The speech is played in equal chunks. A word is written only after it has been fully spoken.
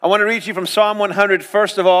I want to read you from Psalm 100.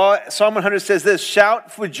 First of all, Psalm 100 says this: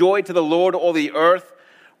 "Shout for joy to the Lord, all the earth.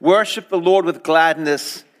 Worship the Lord with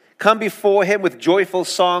gladness. Come before him with joyful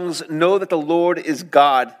songs. Know that the Lord is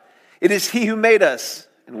God. It is he who made us,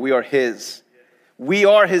 and we are his. We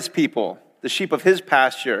are his people, the sheep of his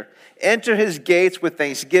pasture. Enter his gates with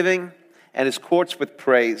thanksgiving and his courts with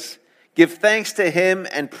praise. Give thanks to him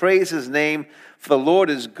and praise his name, for the Lord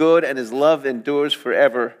is good and his love endures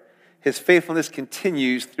forever. His faithfulness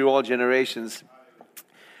continues through all generations."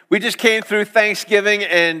 We just came through Thanksgiving,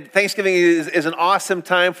 and Thanksgiving is an awesome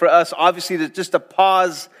time for us, obviously, to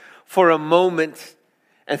pause for a moment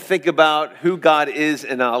and think about who God is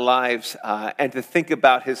in our lives, and to think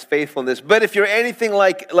about his faithfulness. But if you're anything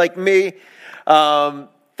like me,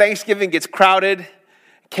 Thanksgiving gets crowded,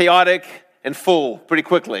 chaotic, and full pretty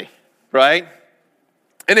quickly, right?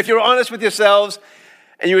 And if you're honest with yourselves,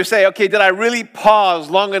 and you would say, okay, did I really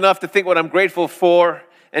pause long enough to think what I'm grateful for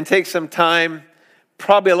and take some time?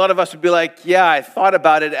 Probably a lot of us would be like, yeah, I thought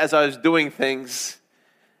about it as I was doing things,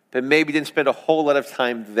 but maybe didn't spend a whole lot of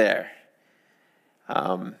time there.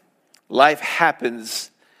 Life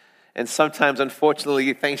happens, and sometimes,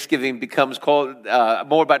 unfortunately, Thanksgiving becomes called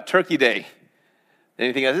more about Turkey Day than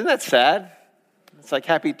anything else. Isn't that sad? It's like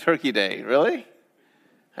Happy Turkey Day. Really?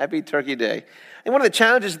 Happy Turkey Day. And one of the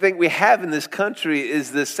challenges I think we have in this country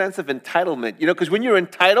is this sense of entitlement. You know, because when you're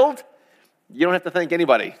entitled, you don't have to thank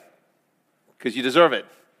anybody because you deserve it.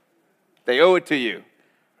 They owe it to you,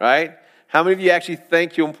 right? How many of you actually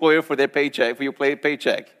thank your employer for their paycheck, for your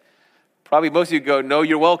paycheck? Probably most of you go, no,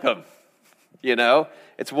 you're welcome. You know,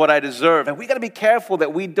 it's what I deserve. And we got to be careful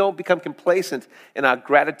that we don't become complacent in our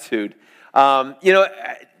gratitude.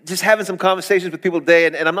 Just having some conversations with people today,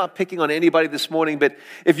 and I'm not picking on anybody this morning, but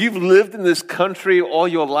if you've lived in this country all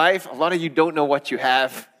your life, a lot of you don't know what you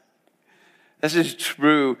have. This is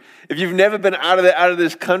true. If you've never been out of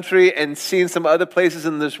this country and seen some other places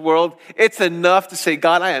in this world, it's enough to say,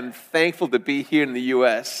 God, I am thankful to be here in the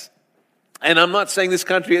U.S. And I'm not saying this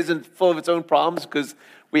country isn't full of its own problems, because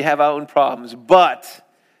we have our own problems, but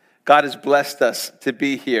God has blessed us to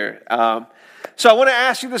be here. So I want to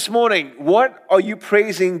ask you this morning, what are you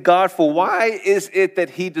praising God for? Why is it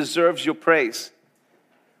that he deserves your praise?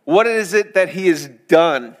 What is it that he has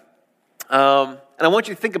done? And I want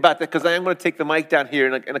you to think about that, because I am going to take the mic down here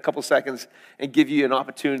in a couple seconds and give you an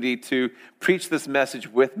opportunity to preach this message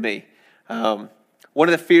with me. One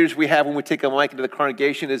of the fears we have when we take a mic into the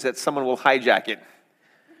congregation is that someone will hijack it.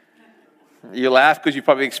 You laugh because you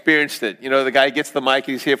probably experienced it. You know, the guy gets the mic,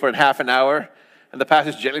 he's here for half an hour, and the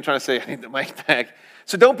pastor's gently trying to say, I need the mic back.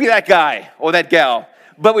 So don't be that guy or that gal.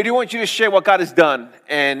 But we do want you to share what God has done.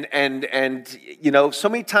 And you know, so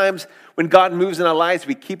many times when God moves in our lives,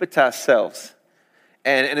 we keep it to ourselves.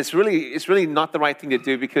 And it's really not the right thing to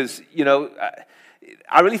do, because, you know,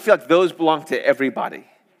 I really feel like those belong to everybody.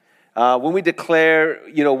 When we declare,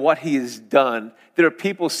 you know, what he has done, there are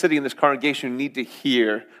people sitting in this congregation who need to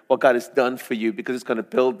hear what God has done for you, because it's going to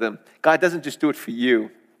build them. God doesn't just do it for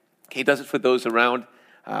you. He does it for those around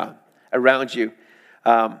you.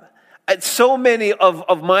 At so many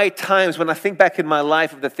of my times when I think back in my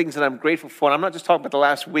life of the things that I'm grateful for, and I'm not just talking about the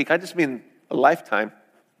last week, I just mean a lifetime.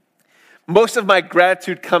 Most of my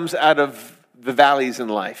gratitude comes out of the valleys in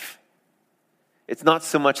life. It's not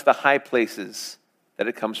so much the high places that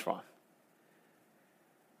it comes from.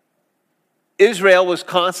 Israel was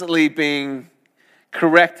constantly being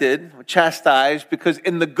corrected, chastised, because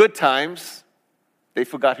in the good times, they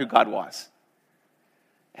forgot who God was.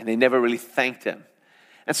 And they never really thanked him.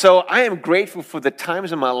 And so I am grateful for the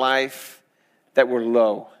times in my life that were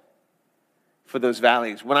low, for those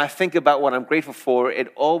valleys. When I think about what I'm grateful for,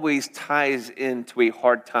 it always ties into a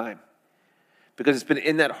hard time. Because it's been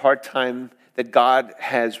in that hard time that God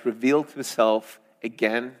has revealed himself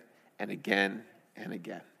again and again and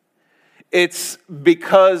again. It's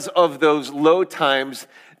because of those low times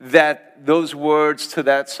that those words to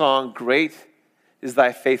that song, "Great is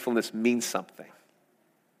thy faithfulness," means something.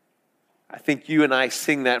 I think you and I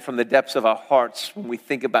sing that from the depths of our hearts when we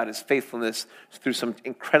think about his faithfulness through some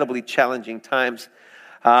incredibly challenging times.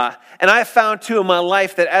 And I have found too in my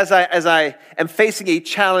life that as I am facing a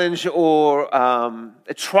challenge or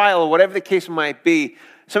a trial or whatever the case might be,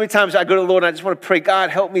 so many times I go to the Lord and I just want to pray, God,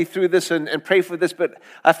 help me through this and pray for this. But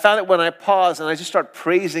I found that when I pause and I just start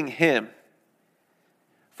praising him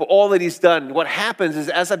for all that he's done, what happens is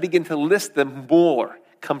as I begin to list them, more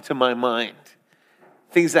come to my mind.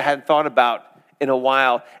 Things I hadn't thought about in a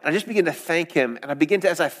while. And I just begin to thank him. And I begin to,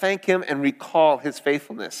 as I thank him and recall his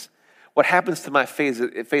faithfulness, what happens to my faith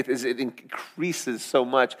is it increases so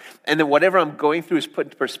much. And then whatever I'm going through is put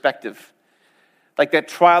into perspective. Like that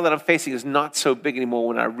trial that I'm facing is not so big anymore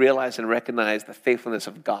when I realize and recognize the faithfulness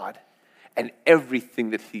of God and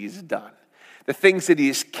everything that He's done. The things that He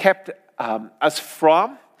has kept us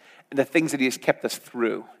from and the things that He has kept us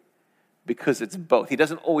through, because it's both. He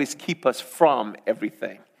doesn't always keep us from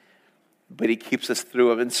everything, but He keeps us through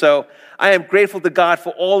them. And so I am grateful to God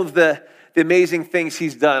for all of the amazing things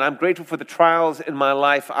He's done. I'm grateful for the trials in my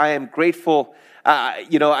life. I am grateful.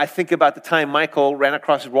 I think about the time Michael ran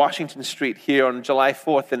across Washington Street here on July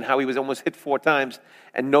 4th and how he was almost hit 4 times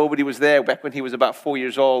and nobody was there back when he was about 4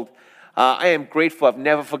 years old. I am grateful. I've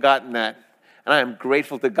never forgotten that. And I am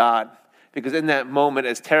grateful to God because in that moment,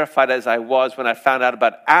 as terrified as I was when I found out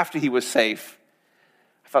about after he was safe,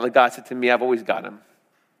 I felt like God said to me, I've always got him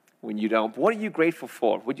when you don't. But what are you grateful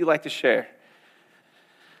for? Would you like to share?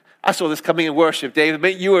 I saw this coming in worship,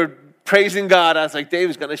 David. You were praising God. I was like,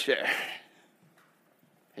 David's going to share.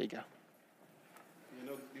 Here you go. You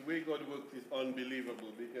know, the way God works is unbelievable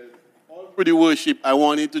because all through the worship, I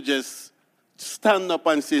wanted to just stand up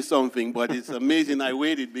and say something, but it's amazing I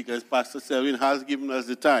waited because Pastor Selwyn has given us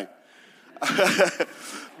the time.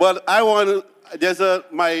 But I want to, there's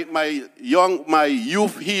my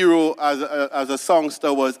youth hero as a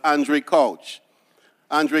songster was Andre Crouch.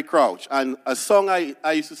 And a song I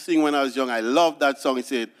used to sing when I was young, I loved that song. It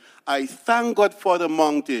said, I thank God for the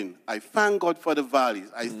mountain. I thank God for the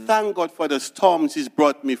valleys. I thank God for the storms He's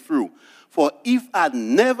brought me through. For if I'd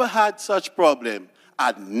never had such problem,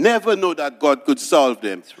 I'd never know that God could solve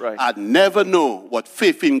them. That's right. I'd never know what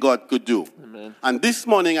faith in God could do. Amen. And this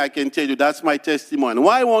morning I can tell you that's my testimony.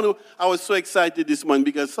 Why I was so excited this morning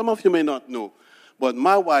because some of you may not know, but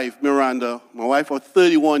my wife, Miranda, my wife for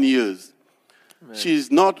 31 years, Amen.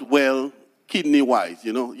 She's not well kidney-wise,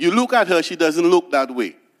 you know. You look at her, she doesn't look that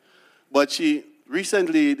way. But she,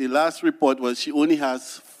 recently, the last report was she only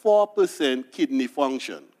has 4% kidney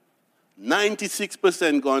function.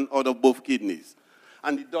 96% gone out of both kidneys.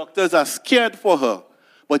 And the doctors are scared for her.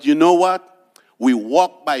 But you know what? We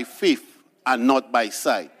walk by faith and not by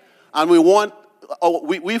sight. And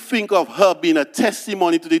we think of her being a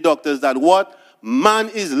testimony to the doctors that what man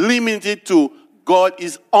is limited to, God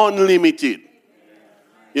is unlimited.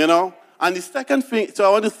 You know? And the second thing, so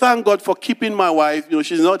I want to thank God for keeping my wife. You know,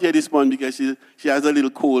 she's not here this morning because she has a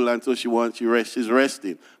little cold and so she's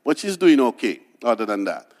resting. But she's doing okay, other than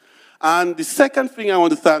that. And the second thing I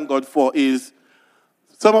want to thank God for is,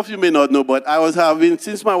 some of you may not know, but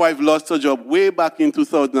since my wife lost her job way back in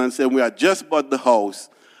 2007, we had just bought the house,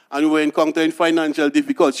 and we were encountering financial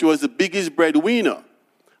difficulties. She was the biggest breadwinner,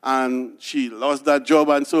 and she lost that job,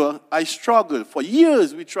 and so I struggled. For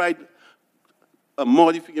years, we tried a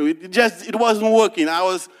modification. It wasn't working. I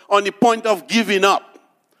was on the point of giving up.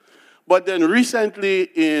 But then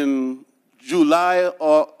recently, in July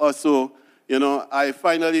or so, you know, I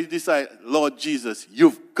finally decided, Lord Jesus,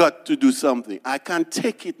 you've got to do something. I can't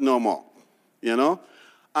take it no more, you know.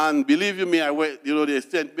 And believe you me, they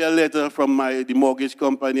sent me a letter from the mortgage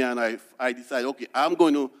company, and I decided, okay, I'm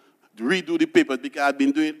going to redo the papers because I've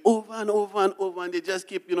been doing it over and over and over, and they just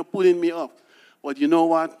keep, pulling me off. But you know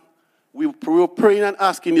what? We were praying and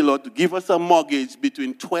asking the Lord to give us a mortgage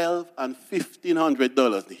between $1,200 and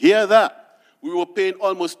 $1,500. Hear that? We were paying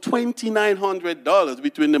almost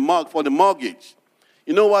 $2,900 for the mortgage.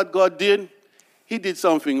 You know what God did? He did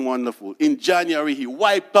something wonderful. In January, He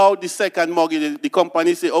wiped out the second mortgage. The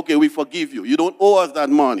company said, okay, we forgive you. You don't owe us that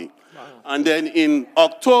money. Wow. And then in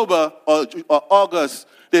October or August,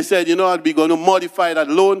 they said, you know what, we're going to modify that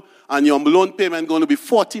loan, and your loan payment is going to be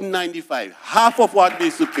 $1,495, half of what they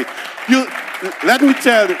used to pay. Let me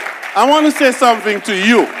tell you, I want to say something to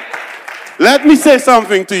you. Let me say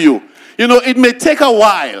something to you. You know, it may take a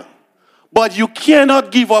while, but you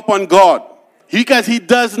cannot give up on God because He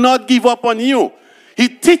does not give up on you. He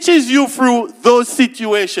teaches you through those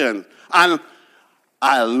situations, and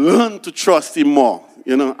I learned to trust Him more,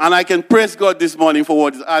 and I can praise God this morning for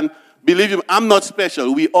what is, and believe me, I'm not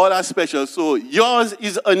special. We all are special, so yours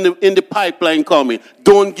is in the pipeline coming.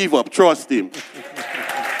 Don't give up. Trust Him.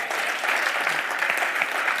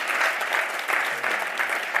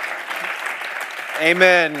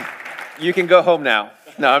 Amen. You can go home now.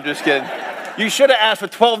 No, I'm just kidding. You should have asked for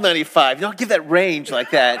 $1,295. You don't give that range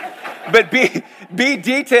like that. But be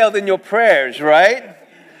detailed in your prayers, right?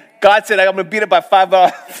 God said, I'm going to beat it by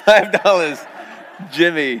 $5.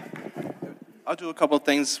 Jimmy. I'll do a couple of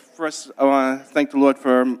things. First, I want to thank the Lord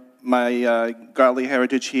for my godly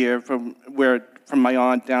heritage here, from my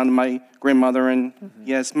aunt down to my grandmother and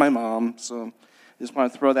yes, my mom. So I just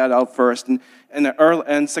want to throw that out first. And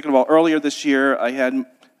second of all, earlier this year, I had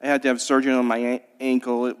to have surgery on my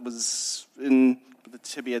ankle. It was in the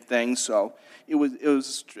tibia thing, so it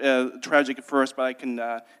was tragic at first, but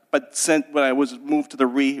when I was moved to the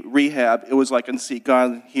rehab, it was like I can see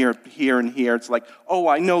God here, and here. It's like, oh,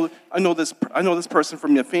 I know this person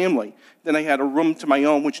from your family. Then I had a room to my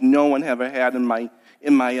own, which no one ever had in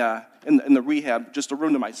the rehab, just a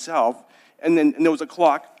room to myself. And there was a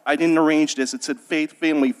clock. I didn't arrange this. It said faith,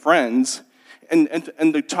 family, friends, and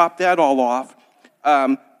to top that all off,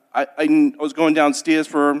 I was going downstairs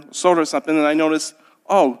for soda or something, and I noticed,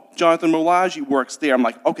 oh, Jonathan Mulaji works there. I'm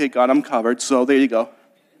like, okay, God, I'm covered. So there you go.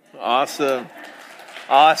 Awesome.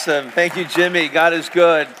 Thank you, Jimmy. God is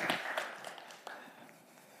good.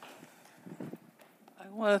 I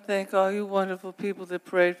want to thank all you wonderful people that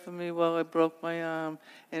prayed for me while I broke my arm,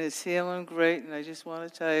 and it's healing great, and I just want to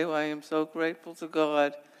tell you I am so grateful to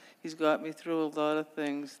God. He's got me through a lot of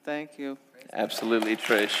things. Thank you. Absolutely,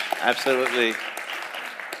 Trish. Absolutely.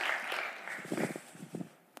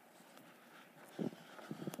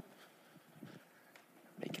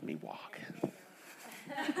 Making me walk.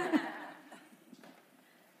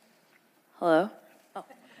 Hello? Oh.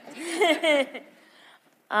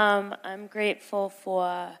 I'm grateful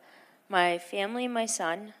for my family and my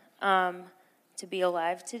son, to be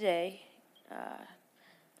alive today.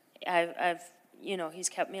 He's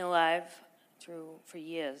kept me alive for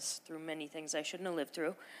years, through many things I shouldn't have lived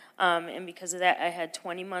through. And because of that, I had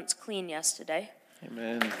 20 months clean yesterday.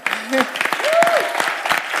 Amen.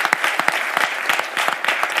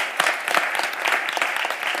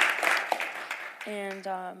 And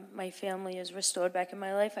my family is restored back in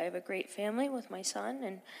my life. I have a great family with my son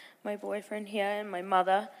and my boyfriend here and my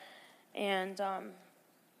mother. And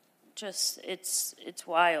it's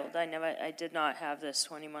wild. I did not have this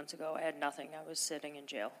 20 months ago. I had nothing. I was sitting in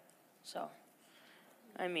jail. So,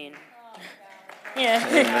 I mean, yeah.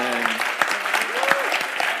 Amen.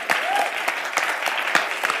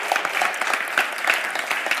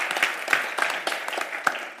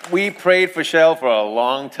 We prayed for Shell for a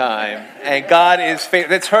long time, and God is faithful.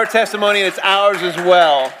 That's her testimony, and it's ours as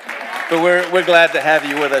well. But we're glad to have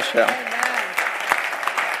you with us, Shell.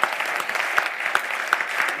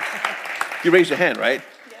 You raised your hand, right?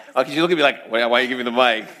 Yes. Oh, because you look at me like, why are you giving me the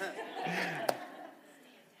mic?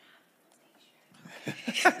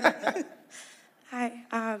 Hi.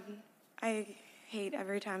 I hate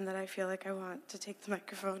every time that I feel like I want to take the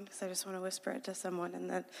microphone because I just want to whisper it to someone and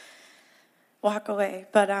then walk away.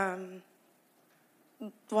 But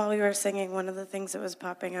while we were singing, one of the things that was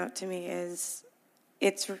popping out to me is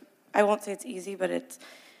I won't say it's easy, but it's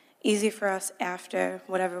easy for us after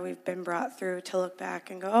whatever we've been brought through to look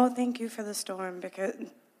back and go, oh, thank you for the storm, because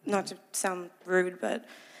not to sound rude, but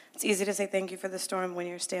it's easy to say thank you for the storm when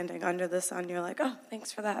you're standing under the sun. You're like, oh,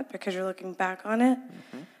 thanks for that, because you're looking back on it.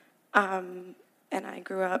 Mm-hmm. And I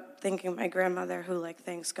grew up thinking my grandmother, who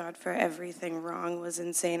thanks God for everything wrong, was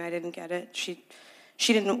insane. I didn't get it. She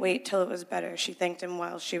didn't wait till it was better. She thanked him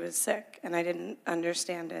while she was sick, and I didn't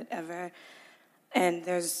understand it ever. And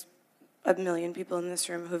there's a million people in this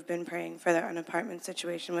room who've been praying for their own apartment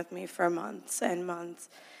situation with me for months and months.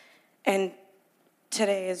 And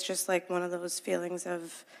today is just one of those feelings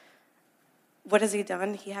of, what has he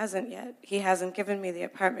done? He hasn't yet. He hasn't given me the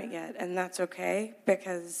apartment yet, and that's okay,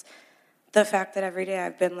 because the fact that every day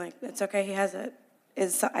I've been like, it's okay, he has it,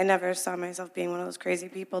 I never saw myself being one of those crazy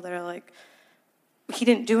people that are like, he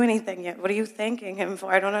didn't do anything yet. What are you thanking him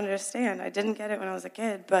for? I don't understand. I didn't get it when I was a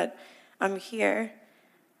kid, but I'm here.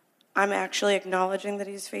 I'm actually acknowledging that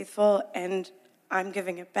he's faithful, and I'm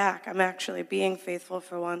giving it back. I'm actually being faithful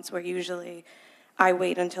for once, where usually I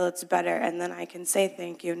wait until it's better, and then I can say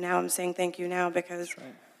thank you. Now I'm saying thank you now because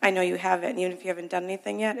I know you have it, and even if you haven't done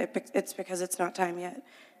anything yet, it's because it's not time yet.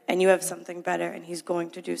 And you have something better, and he's going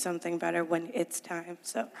to do something better when it's time.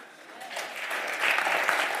 So,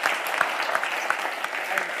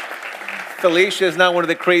 Felicia is not one of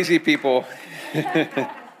the crazy people.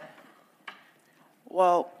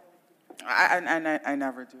 Well, I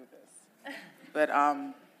never do this. But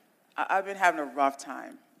I've been having a rough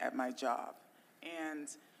time at my job. And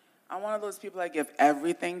I'm one of those people that give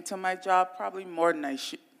everything to my job, probably more than I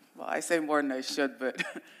should. Well, I say more than I should, but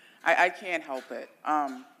I can't help it.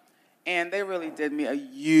 And they really did me a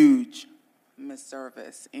huge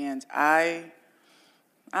misservice. And I'm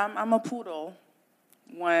a poodle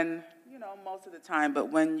when, most of the time, but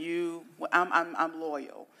when I'm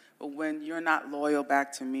loyal. But when you're not loyal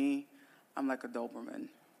back to me, I'm like a Doberman.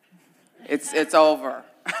 It's over.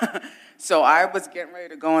 So I was getting ready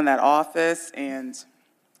to go in that office and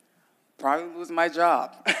probably lose my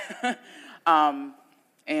job.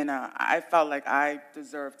 And I felt like I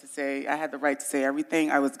deserved to say, I had the right to say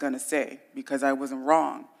everything I was going to say because I wasn't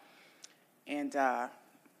wrong. And I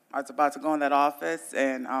was about to go in that office,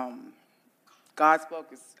 and God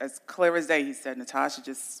spoke as clear as day. He said, Natasha,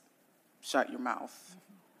 just shut your mouth.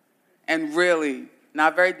 And really,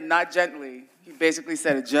 not gently, he basically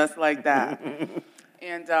said it just like that.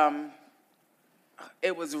 And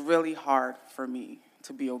it was really hard for me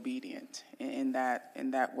to be obedient in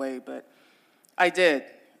that way, but I did.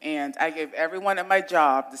 And I gave everyone at my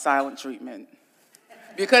job the silent treatment.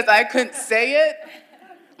 Because I couldn't say it,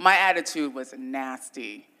 my attitude was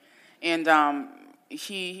nasty. And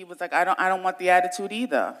he was like, I don't want the attitude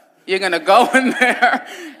either. You're going to go in there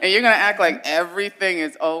and you're going to act like everything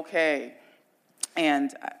is okay.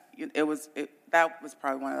 And that was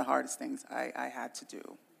probably one of the hardest things I had to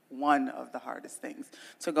do. One of the hardest things,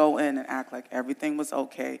 to go in and act like everything was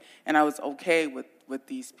okay. And I was okay with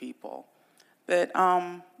these people. But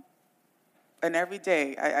and every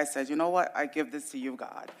day I said, you know what? I give this to you,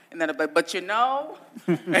 God. And then I'd be like, but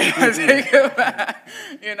I take it back.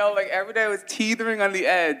 Like every day I was teetering on the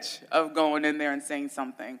edge of going in there and saying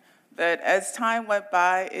something. But as time went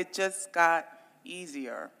by, it just got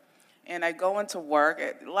easier. And I go into work.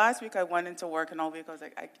 Last week I went into work and all week I was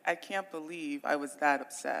like, I can't believe I was that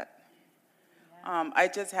upset.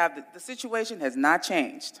 I just have, the situation has not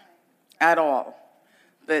changed at all.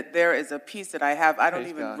 But there is a piece that I have, I don't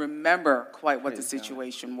even remember quite what the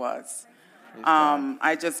situation was.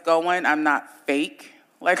 I just go in, I'm not fake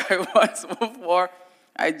like I was before.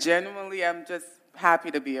 I genuinely am just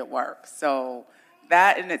happy to be at work. So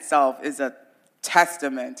that in itself is a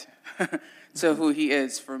testament to who he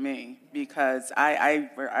is for me, because I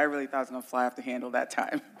really thought I was going to fly off the handle that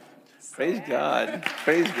time. Praise God.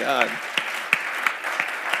 Praise God.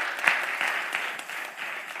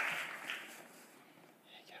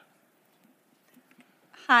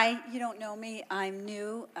 Hi, you don't know me. I'm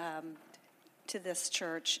new to this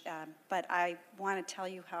church, but I want to tell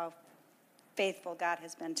you how faithful God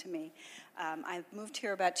has been to me. I moved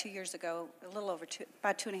here about 2 years ago,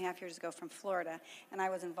 about 2.5 years ago from Florida, and I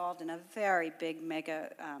was involved in a very big,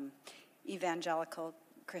 mega evangelical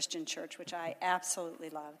Christian church, which I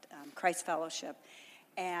absolutely loved, Christ Fellowship,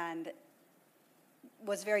 and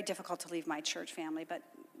was very difficult to leave my church family, but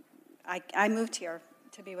I moved here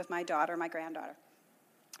to be with my daughter, my granddaughter.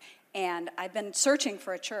 And I've been searching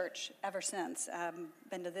for a church ever since.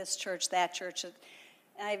 Been to this church, that church, and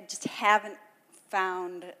I just haven't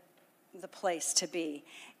found the place to be.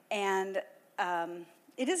 And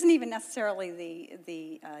it isn't even necessarily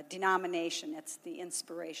the denomination, it's the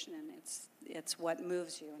inspiration, and it's what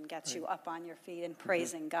moves you and gets you up on your feet and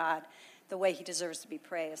praising God the way he deserves to be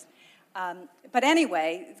praised. But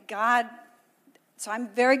anyway, so I'm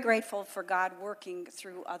very grateful for God working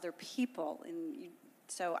through other people.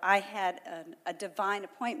 So I had a divine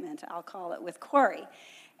appointment, I'll call it, with Corey.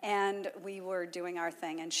 And we were doing our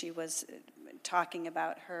thing, and she was talking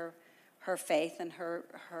about her faith and her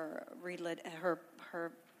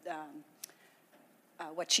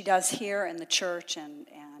what she does here in the church and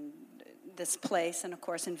this place, and of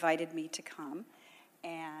course invited me to come.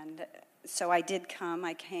 And so I did come.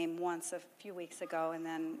 I came once a few weeks ago, and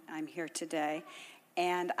then I'm here today.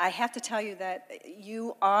 And I have to tell you that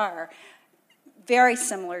you are very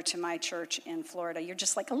similar to my church in Florida. You're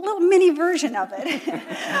just like a little mini version of it.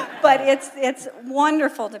 But it's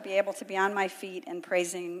wonderful to be able to be on my feet and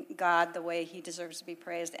praising God the way he deserves to be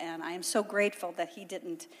praised. And I am so grateful that he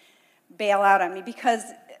didn't bail out on me, because,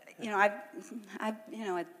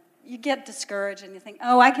 you get discouraged and you think,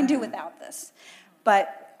 oh, I can do without this.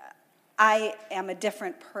 But I am a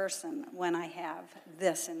different person when I have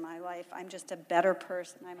this in my life. I'm just a better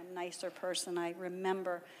person. I'm a nicer person. I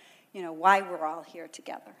remember why we're all here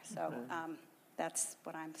together. So that's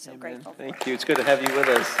what I'm so grateful for. Thank you. It's good to have you with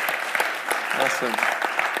us. Awesome.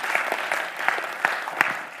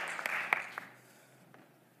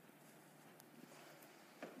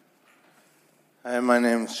 Hi, my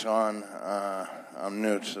name's Sean. I'm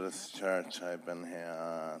new to this church. I've been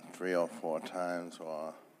here 3 or 4 times,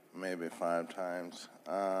 or maybe 5 times.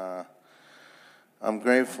 I'm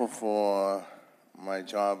grateful for my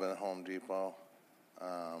job at Home Depot.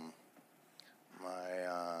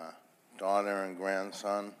 My daughter and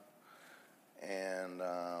grandson, and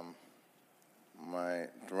the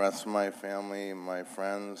rest of my family, my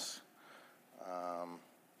friends. I'm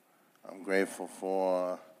grateful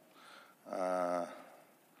for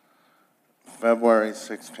February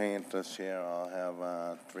 16th this year. I'll have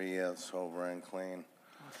 3 years sober and clean.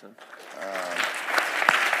 Awesome.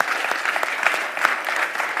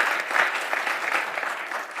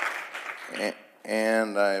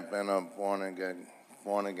 And I've been a born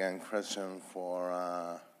again Christian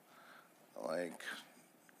for like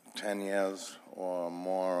 10 years or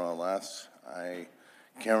more or less. I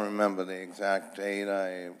can't remember the exact date.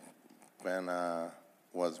 I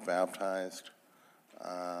was baptized.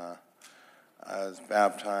 I was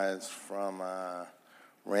baptized from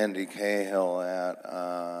Randy Cahill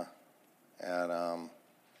at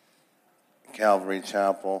Calvary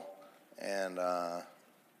Chapel, and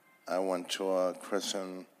I went to a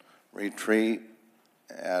Christian retreat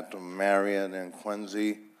at the Marriott in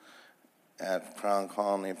Quincy at Crown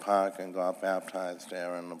Colony Park and got baptized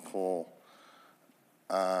there in the pool.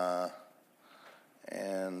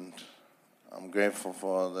 And I'm grateful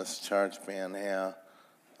for this church being here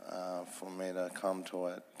for me to come to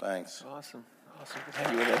it. Thanks. Awesome. Good to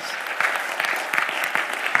have you with us.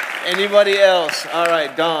 Anybody else? All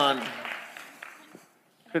right, Dawn.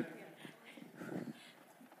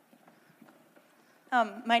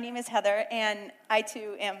 My name is Heather, and I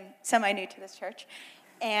too am semi-new to this church.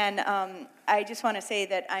 And I just want to say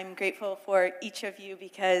that I'm grateful for each of you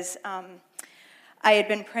because I had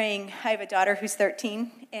been praying. I have a daughter who's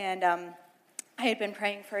 13, and I had been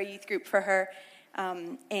praying for a youth group for her.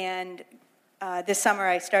 And this summer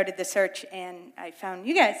I started the search, and I found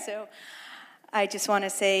you guys. So I just want to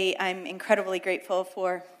say I'm incredibly grateful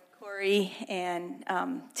for Corey and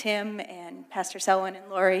Tim and Pastor Selwyn and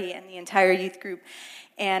Lori and the entire youth group.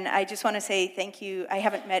 And I just want to say thank you. I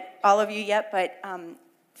haven't met all of you yet, but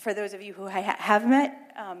for those of you who I have met,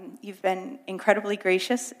 you've been incredibly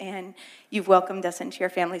gracious, and you've welcomed us into your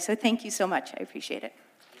family. So thank you so much. I appreciate it.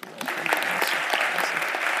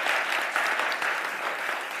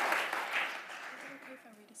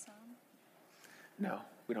 No,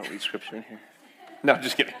 we don't read scripture in here. No,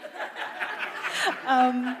 just kidding.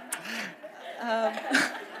 I'm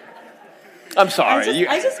sorry.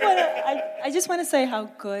 I just want to say how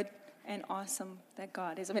good and awesome that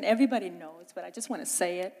God is. I mean, everybody knows, but I just want to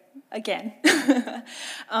say it again.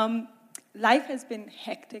 Life has been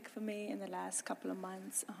hectic for me in the last couple of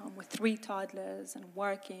months with 3 toddlers and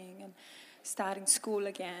working and starting school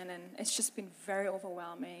again, and it's just been very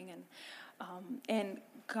overwhelming. And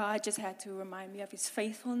God just had to remind me of his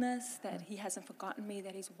faithfulness, that he hasn't forgotten me,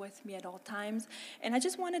 that he's with me at all times. And I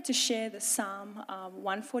just wanted to share the Psalm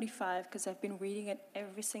 145 because I've been reading it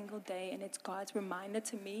every single day, and it's God's reminder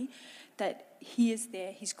to me that he is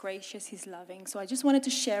there, he's gracious, he's loving. So I just wanted to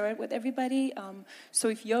share it with everybody. So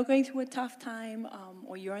if you're going through a tough time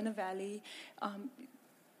or you're in the valley,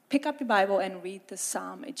 pick up your Bible and read the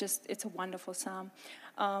Psalm. It's a wonderful Psalm.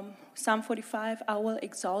 Psalm 45, I will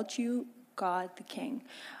exalt you, God the King.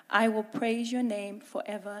 I will praise your name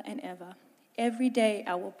forever and ever. Every day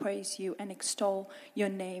I will praise you and extol your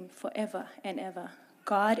name forever and ever.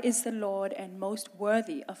 God is the Lord and most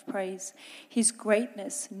worthy of praise. His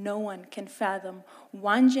greatness no one can fathom.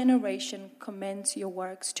 One generation commends your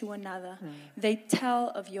works to another. They tell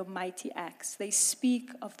of your mighty acts. They speak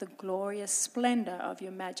of the glorious splendor of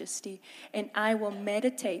your majesty, and I will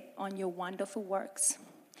meditate on your wonderful works.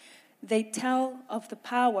 They tell of the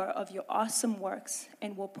power of your awesome works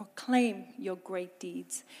and will proclaim your great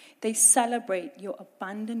deeds. They celebrate your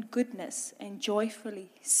abundant goodness and joyfully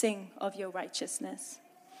sing of your righteousness.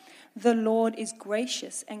 The Lord is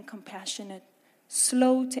gracious and compassionate,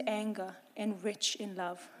 slow to anger and rich in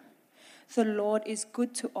love. The Lord is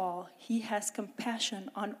good to all. He has compassion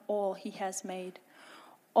on all he has made.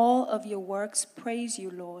 All of your works praise you,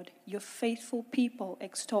 Lord. Your faithful people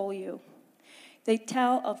extol you. They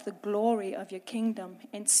tell of the glory of your kingdom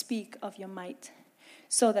and speak of your might,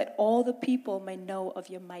 so that all the people may know of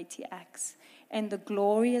your mighty acts and the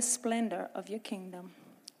glorious splendor of your kingdom.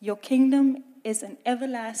 Your kingdom is an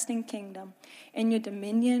everlasting kingdom, and your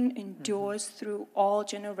dominion endures through all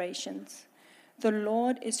generations. The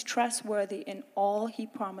Lord is trustworthy in all he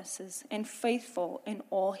promises and faithful in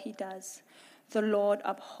all he does. The Lord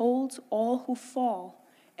upholds all who fall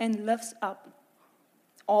and lifts up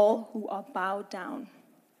all who are bowed down.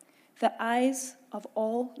 The eyes of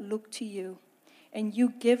all look to you, and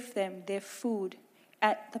you give them their food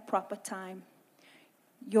at the proper time.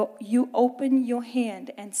 You open your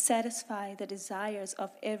hand and satisfy the desires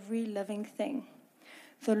of every living thing.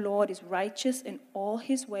 The Lord is righteous in all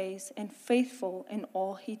his ways and faithful in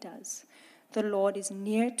all he does. The Lord is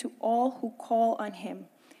near to all who call on him,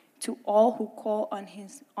 to all who call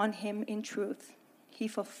on him in truth. He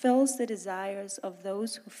fulfills the desires of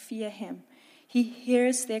those who fear him. He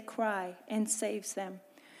hears their cry and saves them.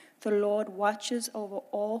 The Lord watches over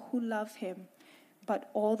all who love him, but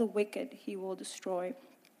all the wicked he will destroy.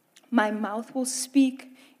 My mouth will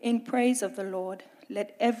speak in praise of the Lord.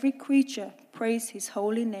 Let every creature praise his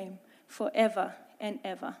holy name forever and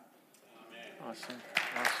ever. Awesome.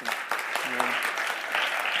 Yeah.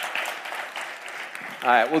 All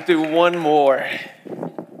right, we'll do one more.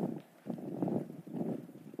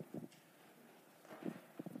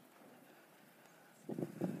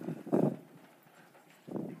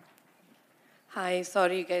 Hi,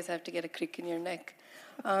 sorry you guys have to get a crick in your neck.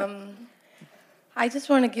 I just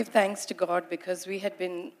want to give thanks to God because we had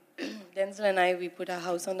been, Denzel and I, we put our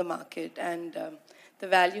house on the market and the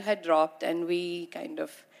value had dropped and we kind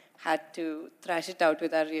of had to thrash it out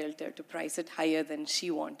with our realtor to price it higher than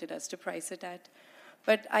she wanted us to price it at.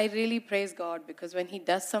 But I really praise God because when he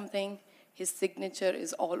does something, his signature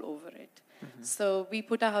is all over it. Mm-hmm. So we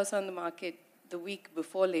put our house on the market the week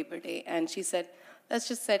before Labor Day, and she said, let's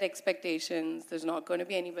just set expectations. There's not going to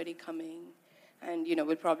be anybody coming. And,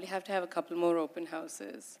 we'll probably have to have a couple more open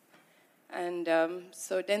houses. And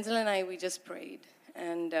so Denzel and I, we just prayed.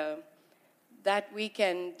 And that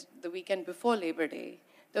weekend, the weekend before Labor Day,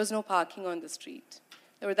 there was no parking on the street.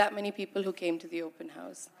 There were that many people who came to the open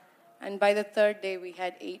house. And by the third day, we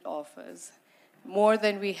had 8 offers, more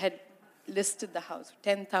than we had listed the house,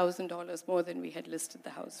 $10,000 more than we had listed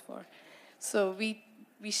the house for. So we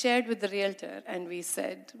shared with the realtor, and we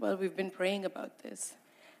said, well, we've been praying about this.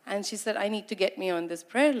 And she said, I need to get me on this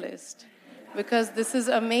prayer list because this is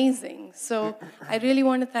amazing. So I really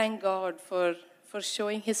want to thank God for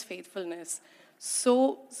showing his faithfulness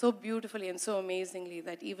so beautifully and so amazingly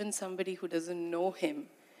that even somebody who doesn't know him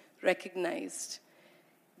recognized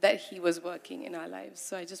that he was working in our lives.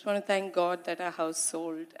 So I just want to thank God that our house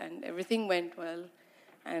sold and everything went well.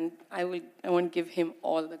 And I want to give him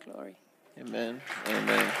all the glory. Amen.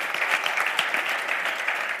 Amen.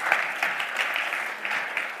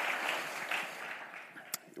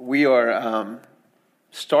 We are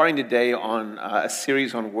starting today on a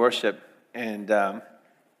series on worship, and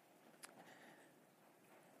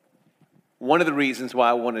one of the reasons why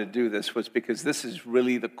I wanted to do this was because this is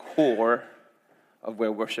really the core of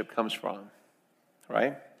where worship comes from,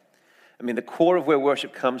 right? I mean, the core of where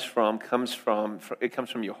worship comes from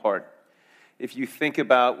your heart. If you think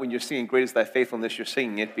about when you're singing Great is Thy Faithfulness, you're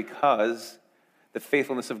singing it because the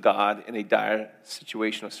faithfulness of God in a dire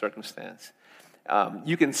situation or circumstance.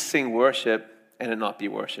 You can sing worship and it not be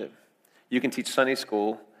worship. You can teach Sunday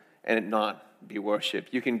school and it not be worship.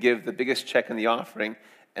 You can give the biggest check in the offering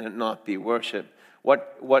and it not be worship.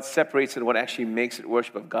 What separates it, what actually makes it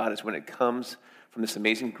worship of God is when it comes from this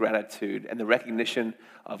amazing gratitude and the recognition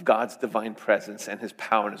of God's divine presence and his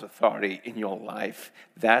power and his authority in your life.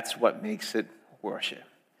 That's what makes it worship.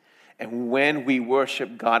 And when we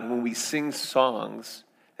worship God, when we sing songs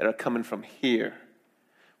that are coming from here,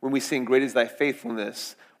 when we sing Great is Thy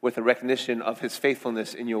Faithfulness with a recognition of his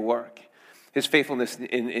faithfulness in your work, his faithfulness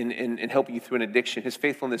in helping you through an addiction, his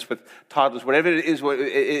faithfulness with toddlers, whatever it is,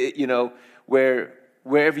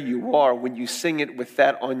 wherever you are, when you sing it with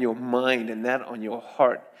that on your mind and that on your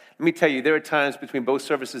heart. Let me tell you, there are times between both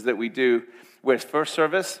services that we do where first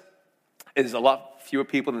service is a lot fewer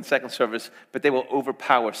people than second service, but they will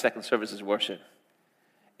overpower second service's worship.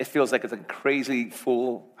 It feels like it's a crazy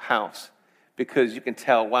full house because you can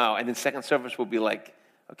tell, wow, and then second service will be like,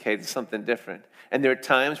 okay, there's something different. And there are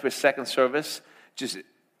times where second service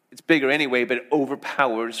it's bigger anyway, but it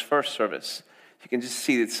overpowers first service. You can just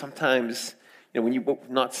see that sometimes, when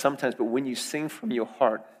you sing from your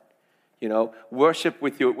heart, worship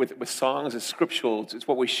with songs is scriptural. It's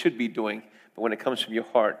what we should be doing. But when it comes from your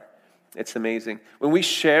heart, it's amazing. When we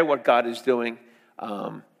share what God is doing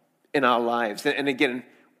in our lives, and again,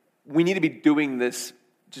 we need to be doing this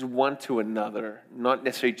just one to another, not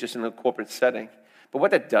necessarily just in a corporate setting. But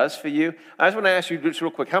what that does for you, I just want to ask you just real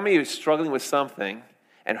quick, how many of you are struggling with something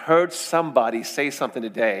and heard somebody say something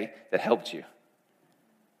today that helped you?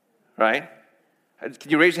 Right? Can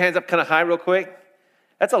you raise your hands up kind of high real quick?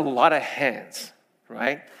 That's a lot of hands,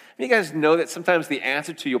 right? You guys know that sometimes the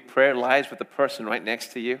answer to your prayer lies with the person right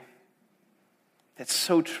next to you? That's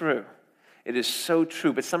so true. It is so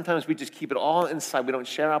true, but sometimes we just keep it all inside. We don't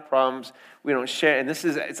share our problems. We don't share, and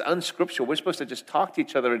it's unscriptural. We're supposed to just talk to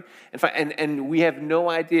each other, and we have no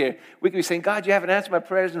idea. We could be saying, God, you haven't answered my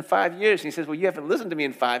prayers in 5 years. And he says, well, you haven't listened to me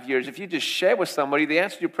in 5 years. If you just share with somebody, the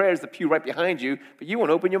answer to your prayer is the pew right behind you, but you won't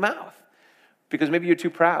open your mouth because maybe you're too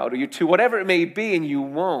proud or you're too, whatever it may be, and you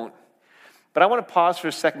won't. But I want to pause for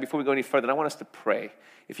a second before we go any further, and I want us to pray.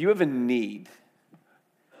 If you have a need,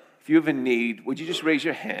 would you just raise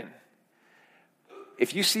your hand?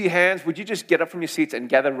 If you see hands, would you just get up from your seats and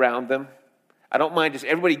gather around them? I don't mind, just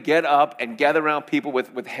everybody get up and gather around people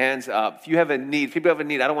with hands up. If you have a need, if people have a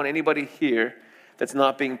need, I don't want anybody here that's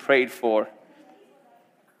not being prayed for.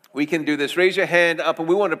 We can do this. Raise your hand up and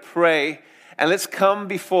we want to pray. And let's come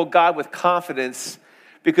before God with confidence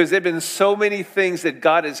because there have been so many things that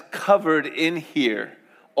God has covered in here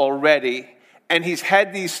already. And he's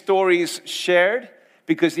had these stories shared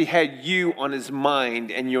because he had you on his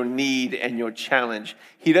mind and your need and your challenge.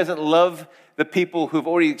 He doesn't love the people who've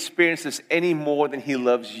already experienced this any more than he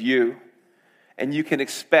loves you. and you can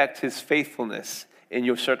expect his faithfulness in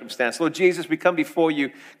your circumstance. Lord Jesus, we come before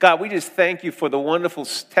you. God, we just thank you for the wonderful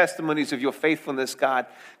testimonies of your faithfulness, God.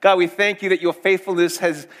 God, we thank you that your faithfulness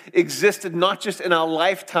has existed not just in our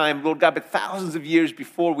lifetime, Lord God, but thousands of years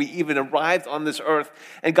before we even arrived on this earth.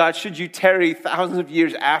 And God, should you tarry thousands of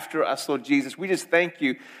years after us, Lord Jesus, we just thank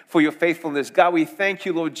you for your faithfulness. God, we thank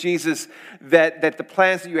you, Lord Jesus, that the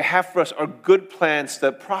plans that you have for us are good plans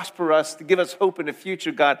to prosper us, to give us hope in the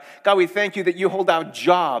future, God. God, we thank you that you hold our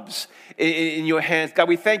jobs in your hands. God,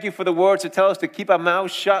 we thank you for the words that tell us to keep our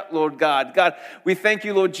mouths shut, Lord God. God, we thank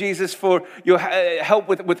you, Lord Jesus, for your help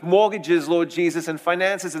with mortgages, Lord Jesus, and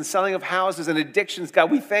finances and selling of houses and addictions.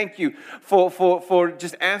 God, we thank you for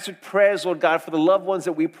just answered prayers, Lord God, for the loved ones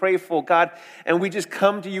that we pray for, God. And we just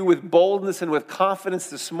come to you with boldness and with confidence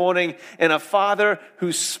this morning. And a Father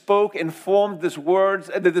who spoke and formed this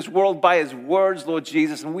world by his words, Lord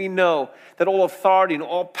Jesus. And we know that all authority and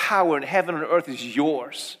all power in heaven and earth is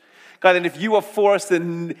yours. God, and if you are for us,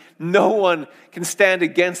 then no one can stand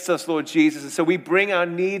against us, Lord Jesus. And so we bring our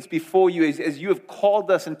needs before you as you have called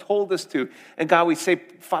us and told us to. And God, we say,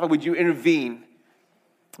 Father, would you intervene?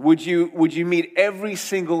 Would you meet every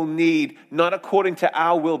single need, not according to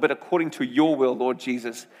our will, but according to your will, Lord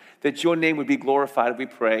Jesus, that your name would be glorified, we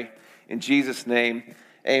pray. In Jesus' name,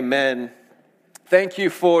 amen. Thank you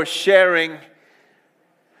for sharing.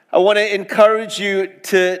 I want to encourage you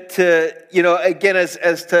to again,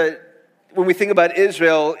 as to when we think about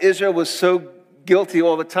Israel was so guilty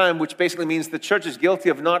all the time, which basically means the church is guilty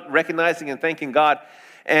of not recognizing and thanking God.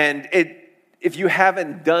 And if you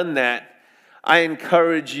haven't done that, I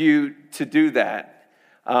encourage you to do that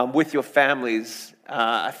with your families.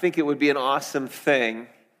 I think it would be an awesome thing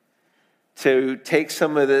to take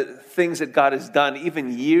some of the things that God has done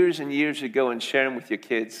even years and years ago and share them with your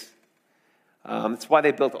kids. That's why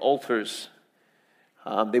they built altars.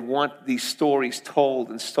 They want these stories told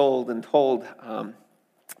and told and told.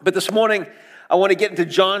 But this morning, I want to get into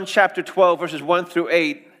John chapter 12, verses 1 through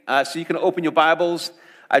 8. So you can open your Bibles.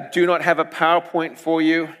 I do not have a PowerPoint for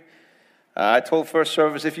you. I told first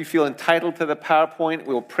service, if you feel entitled to the PowerPoint,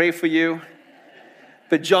 we'll pray for you.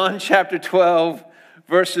 But John chapter 12,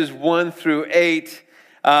 verses 1 through 8.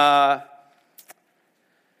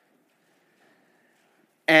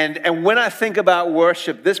 And when I think about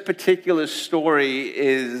worship, this particular story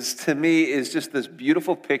is just this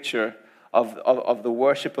beautiful picture of the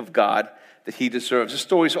worship of God that he deserves. The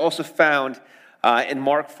story is also found in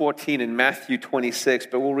Mark 14 and Matthew 26,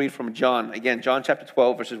 but we'll read from John. Again, John chapter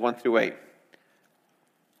 12, verses 1 through 8.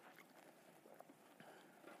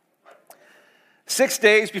 6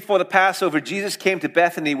 days before the Passover, Jesus came to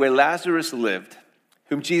Bethany where Lazarus lived,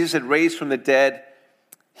 whom Jesus had raised from the dead.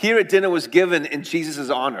 Here a dinner was given in Jesus'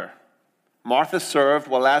 honor. Martha served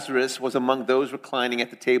while Lazarus was among those reclining at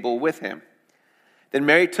the table with him. Then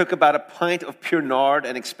Mary took about a pint of pure nard,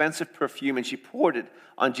 an expensive perfume, and she poured it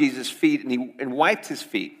on Jesus' feet and wiped his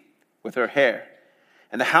feet with her hair.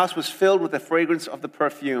 And the house was filled with the fragrance of the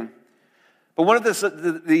perfume. But one of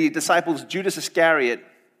the disciples, Judas Iscariot,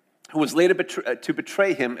 who was later to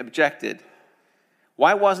betray him, objected.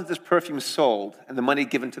 Why wasn't this perfume sold and the money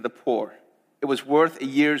given to the poor? It was worth a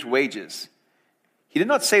year's wages. He did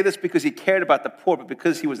not say this because he cared about the poor, but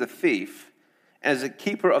because he was a thief. And as a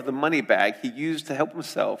keeper of the money bag, he used to help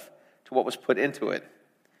himself to what was put into it.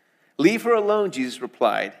 Leave her alone, Jesus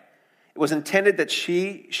replied. It was intended that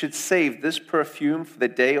she should save this perfume for the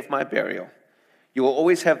day of my burial. You will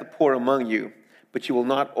always have the poor among you, but you will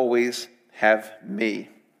not always have me.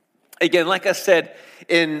 Again, like I said,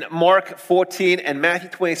 in Mark 14 and Matthew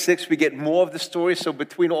 26, we get more of the story. So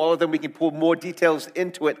between all of them, we can pull more details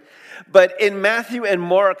into it. But in Matthew and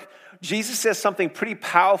Mark, Jesus says something pretty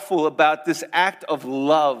powerful about this act of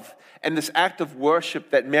love and this act of worship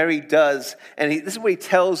that Mary does. And this is what he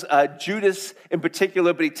tells Judas in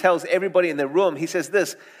particular, but he tells everybody in the room. He says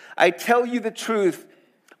this, I tell you the truth,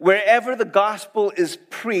 wherever the gospel is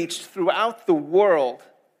preached throughout the world,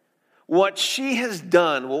 what she has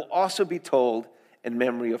done will also be told in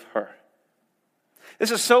memory of her.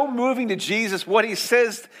 This is so moving to Jesus, what he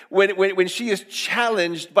says when she is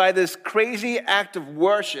challenged by this crazy act of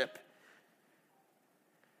worship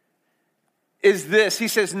is this. He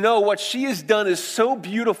says, no, what she has done is so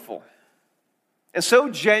beautiful and so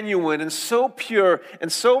genuine and so pure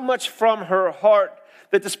and so much from her heart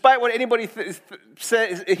that despite what anybody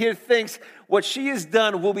here thinks, what she has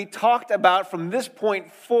done will be talked about from this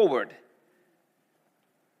point forward.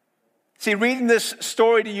 See, reading this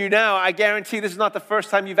story to you now, I guarantee this is not the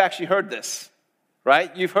first time you've actually heard this,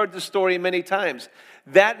 right? You've heard the story many times.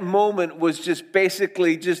 that moment was just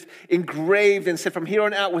basically just engraved and said from here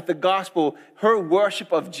on out with the gospel, her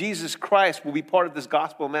worship of Jesus Christ will be part of this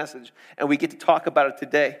gospel message. And we get to talk about it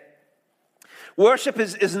today. Worship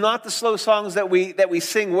is not the slow songs that we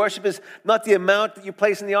sing. Worship is not the amount that you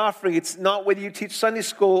place in the offering. It's not whether you teach Sunday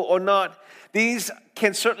school or not. These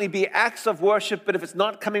can certainly be acts of worship, but if it's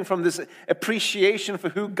not coming from this appreciation for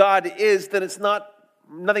who God is, then it's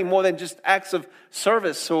nothing more than just acts of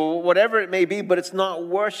service or whatever it may be, but it's not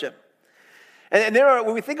worship. And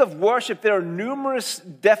when we think of worship, there are numerous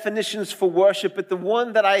definitions for worship, but the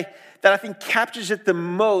one that I think captures it the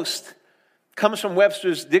most comes from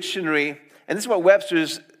Webster's dictionary. And this is what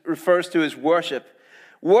Webster's refers to as worship.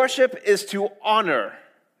 Worship is to honor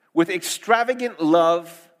with extravagant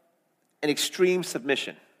love and extreme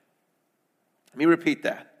submission. Let me repeat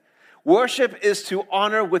that. Worship is to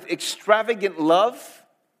honor with extravagant love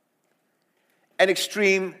and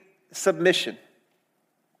extreme submission.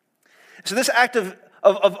 So this act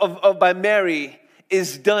of by Mary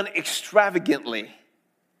is done extravagantly.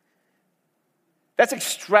 That's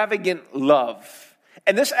extravagant love.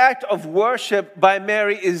 And this act of worship by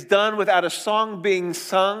Mary is done without a song being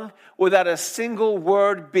sung, without a single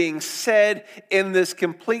word being said, in this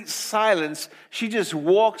complete silence. She just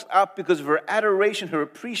walks up because of her adoration, her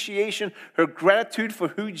appreciation, her gratitude for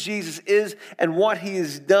who Jesus is and what he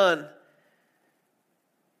has done.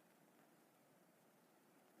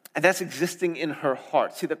 And that's existing in her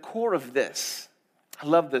heart. See, the core of this, I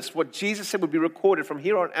love this, what Jesus said would be recorded from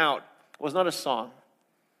here on out was not a song.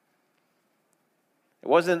 It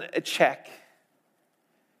wasn't a check.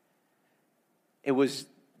 It was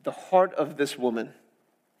the heart of this woman.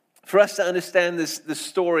 For us to understand this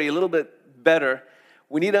story a little bit better,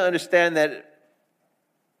 we need to understand that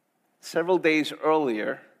several days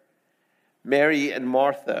earlier, Mary and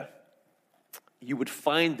Martha, you would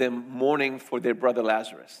find them mourning for their brother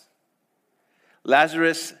Lazarus.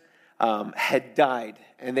 Lazarus had died,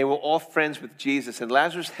 and they were all friends with Jesus. And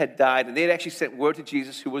Lazarus had died, and they had actually sent word to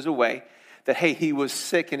Jesus, who was away, that, hey, he was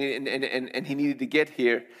sick and he needed to get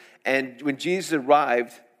here. And when Jesus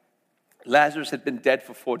arrived, Lazarus had been dead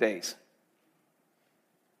for 4 days.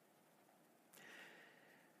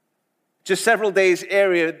 Just several days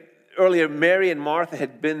earlier, Mary and Martha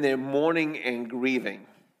had been there mourning and grieving.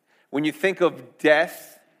 When you think of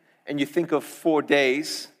death and you think of 4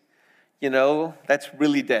 days, you know, that's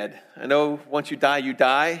really dead. I know once you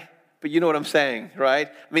die. But you know what I'm saying, right?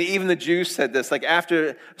 I mean, even the Jews said this. Like, after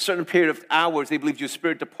a certain period of hours, they believed your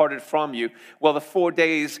spirit departed from you. Well, the 4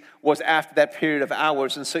 days was after that period of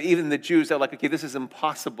hours. And so even the Jews, they're like, okay, this is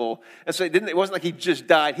impossible. And so it wasn't like he just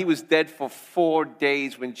died. He was dead for 4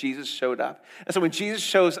 days when Jesus showed up. And so when Jesus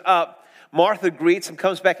shows up, Martha greets him,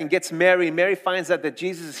 comes back and gets Mary. And Mary finds out that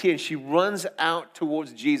Jesus is here, and she runs out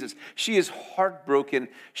towards Jesus. She is heartbroken.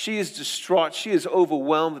 She is distraught. She is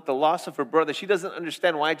overwhelmed at the loss of her brother. She doesn't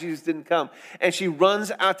understand why Jesus didn't come. And she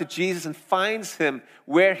runs out to Jesus and finds him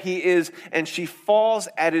where he is, and she falls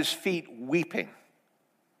at his feet weeping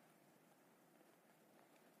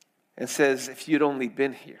and says, if you'd only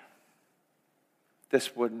been here,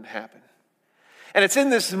 this wouldn't happen. And it's in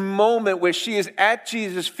this moment where she is at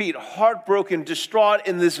Jesus' feet, heartbroken, distraught,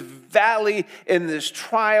 in this valley, in this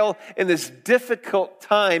trial, in this difficult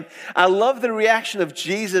time. I love the reaction of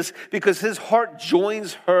Jesus because his heart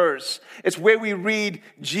joins hers. It's where we read,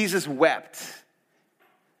 Jesus wept.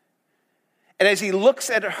 And as he looks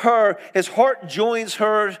at her, his heart joins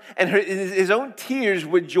hers, and his own tears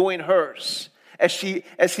would join hers as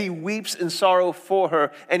he weeps in sorrow for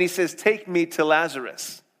her. And he says, take me to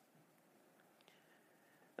Lazarus.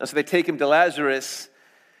 And so they take him to Lazarus,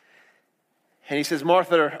 and he says,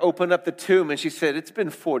 Martha, open up the tomb. And she said, it's been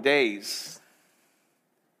 4 days.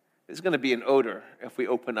 There's going to be an odor if we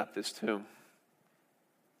open up this tomb.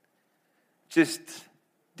 Just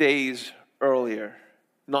days earlier,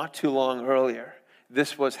 not too long earlier,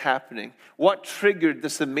 this was happening. What triggered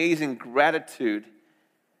this amazing gratitude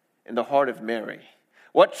in the heart of Mary?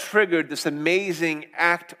 What triggered this amazing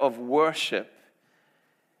act of worship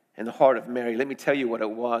in the heart of Mary? Let me tell you what it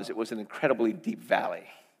was. It was an incredibly deep valley.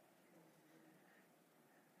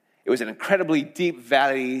 It was an incredibly deep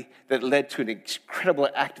valley that led to an incredible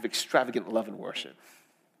act of extravagant love and worship.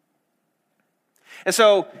 And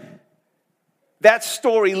so that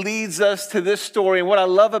story leads us to this story. And what I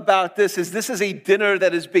love about this is a dinner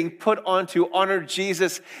that is being put on to honor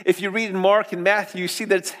Jesus. If you read in Mark and Matthew, you see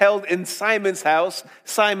that it's held in Simon's house,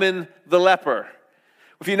 Simon the leper.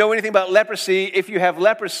 If you know anything about leprosy, if you have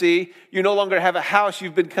leprosy, you no longer have a house.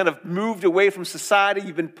 You've been kind of moved away from society.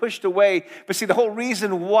 You've been pushed away. But see, the whole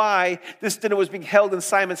reason why this dinner was being held in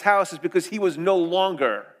Simon's house is because he was no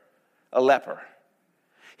longer a leper.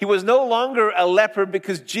 He was no longer a leper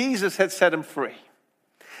because Jesus had set him free.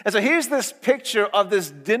 And so here's this picture of this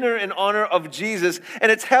dinner in honor of Jesus,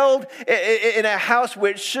 and it's held in a house where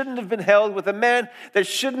it shouldn't have been held, with a man that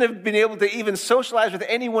shouldn't have been able to even socialize with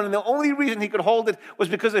anyone, and the only reason he could hold it was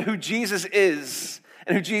because of who Jesus is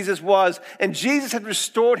and who Jesus was. And Jesus had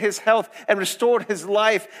restored his health and restored his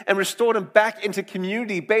life and restored him back into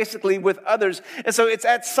community, basically with others. And so it's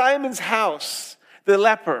at Simon's house, the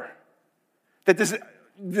leper, that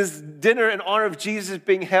this dinner in honor of Jesus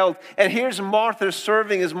being held. And here's Martha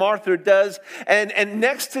serving as Martha does. And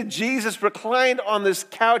next to Jesus, reclined on this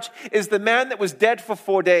couch, is the man that was dead for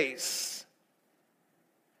 4 days.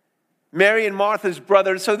 Mary and Martha's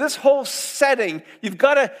brother. So this whole setting, you've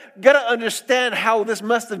got to understand how this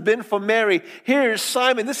must have been for Mary. Here's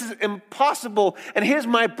Simon. This is impossible. And here's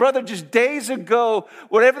my brother just days ago,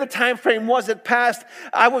 whatever the time frame was that passed,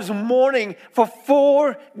 I was mourning for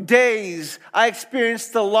 4 days. I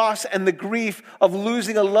experienced the loss and the grief of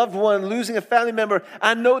losing a loved one, losing a family member.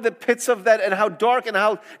 I know the pits of that and how dark and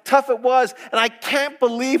how tough it was. And I can't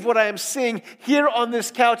believe what I am seeing. Here on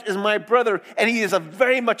this couch is my brother, and he is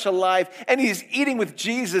very much alive. And he's eating with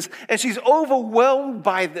Jesus, and she's overwhelmed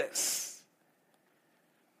by this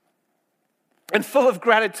and full of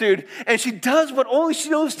gratitude. And she does what only she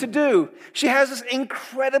knows to do. She has this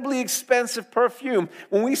incredibly expensive perfume.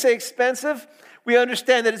 When we say expensive, we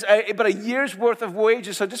understand that it's about a year's worth of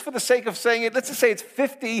wages. So just for the sake of saying it, let's just say it's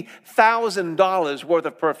 $50,000 worth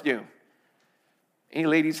of perfume. Any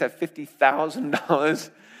ladies have $50,000?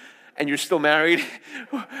 And you're still married?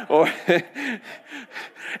 Or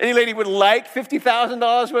any lady would like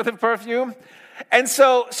 $50,000 worth of perfume? And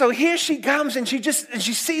so here she comes, and she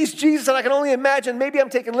sees Jesus, and I can only imagine, maybe I'm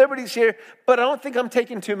taking liberties here, but I don't think I'm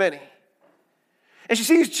taking too many. And she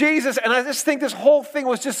sees Jesus, and I just think this whole thing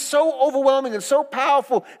was just so overwhelming and so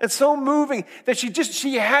powerful and so moving that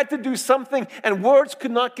she had to do something, and words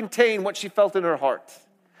could not contain what she felt in her heart.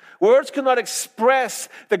 Words could not express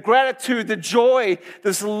the gratitude, the joy,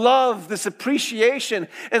 this love, this appreciation.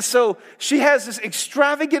 And so she has this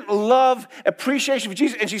extravagant love, appreciation for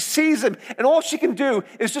Jesus, and she sees him, and all she can do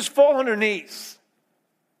is just fall on her knees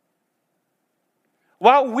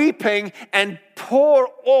while weeping and pour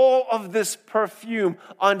all of this perfume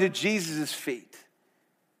onto Jesus' feet.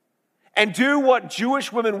 And do what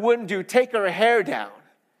Jewish women wouldn't do, take her hair down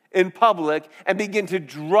in public and begin to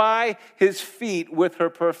dry his feet with her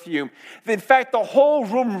perfume. In fact, the whole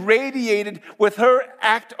room radiated with her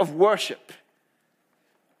act of worship.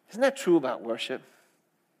 Isn't that true about worship?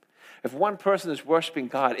 If one person is worshiping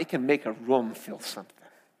God, it can make a room feel something.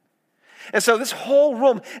 And so this whole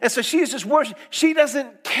room, and so she is just worshiping. She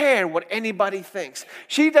doesn't care what anybody thinks.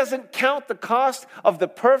 She doesn't count the cost of the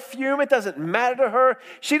perfume. It doesn't matter to her.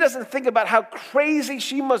 She doesn't think about how crazy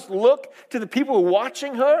she must look to the people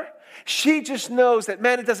watching her. She just knows that,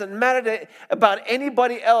 man, it doesn't matter about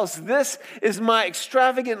anybody else. This is my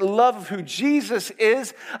extravagant love of who Jesus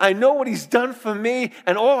is. I know what he's done for me,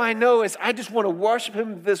 and all I know is I just want to worship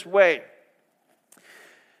him this way.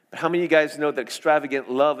 But how many of you guys know that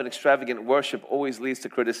extravagant love and extravagant worship always leads to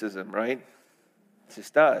criticism, right? It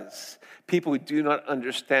just does. People who do not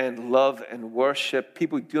understand love and worship,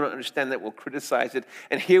 people who do not understand that will criticize it.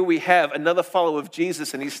 And here we have another follower of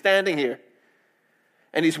Jesus, and he's standing here.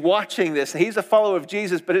 And he's watching this. And he's a follower of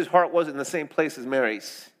Jesus, but his heart wasn't in the same place as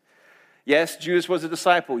Mary's. Yes, Judas was a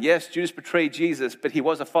disciple. Yes, Judas betrayed Jesus, but he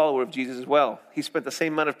was a follower of Jesus as well. He spent the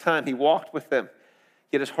same amount of time. He walked with them,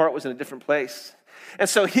 yet his heart was in a different place. And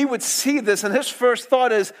so he would see this, and his first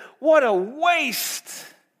thought is, what a waste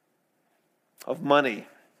of money.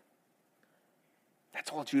 That's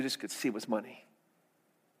all Judas could see was money.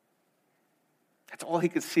 That's all he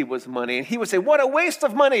could see was money. And he would say, what a waste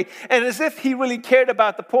of money. And as if he really cared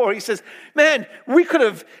about the poor, he says, man, we could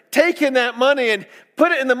have taken that money and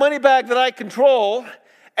put it in the money bag that I control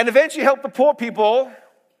and eventually help the poor people.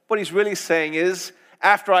 What he's really saying is,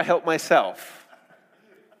 after I help myself.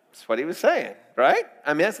 That's what he was saying. Right?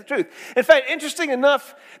 I mean, that's the truth. In fact, interesting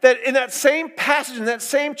enough that in that same passage, in that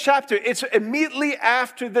same chapter, it's immediately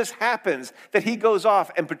after this happens that he goes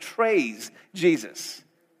off and betrays Jesus.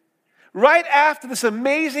 Right after this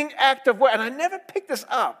amazing act of worship, and I never picked this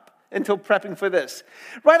up until prepping for this.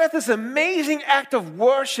 Right after this amazing act of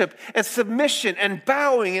worship and submission and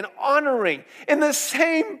bowing and honoring, in the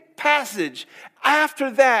same passage, after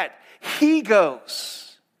that, he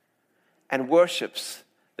goes and worships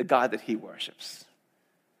the God that he worships.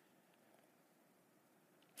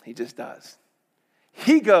 He just does.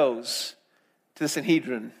 He goes to the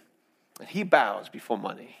Sanhedrin and he bows before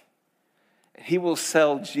money. And he will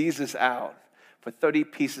sell Jesus out for 30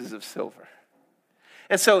 pieces of silver.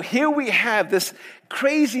 And so here we have this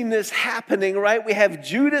craziness happening, right? We have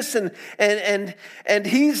Judas, and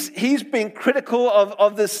he's been critical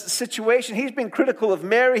of this situation. He's been critical of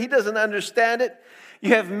Mary. He doesn't understand it.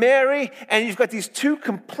 You have Mary, and you've got these two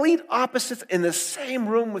complete opposites in the same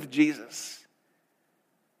room with Jesus.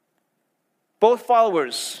 Both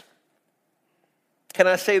followers. Can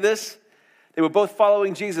I say this? They were both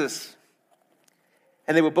following Jesus,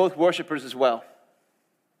 and they were both worshipers as well.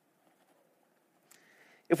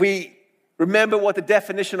 If we remember what the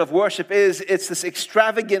definition of worship is, it's this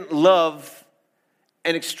extravagant love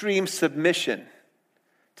and extreme submission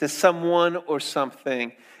to someone or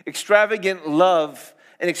something. Extravagant love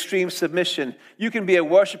and extreme submission. You can be a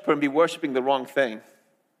worshiper and be worshiping the wrong thing.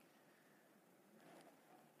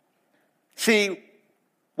 See,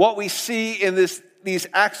 what we see in these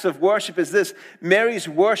acts of worship is this. Mary's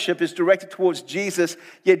worship is directed towards Jesus,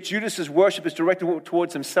 yet Judas's worship is directed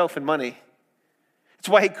towards himself and money. It's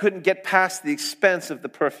why he couldn't get past the expense of the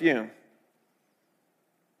perfume.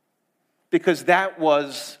 Because that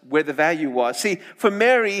was where the value was. See, for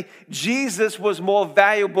Mary, Jesus was more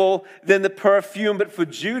valuable than the perfume, but for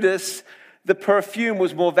Judas, the perfume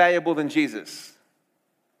was more valuable than Jesus.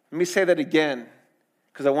 Let me say that again,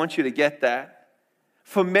 because I want you to get that.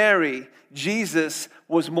 For Mary, Jesus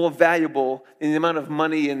was more valuable than the amount of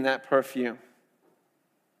money in that perfume.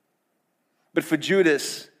 But for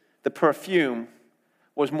Judas, the perfume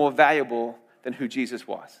was more valuable than who Jesus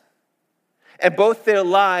was. And both their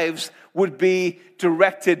lives would be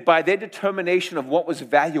directed by their determination of what was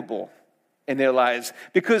valuable in their lives.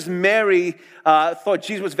 Because Mary thought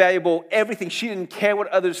Jesus was valuable, everything. She didn't care what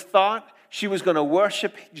others thought. She was going to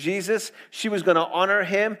worship Jesus. She was going to honor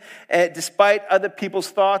him despite other people's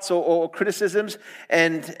thoughts or criticisms.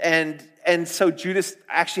 And so Judas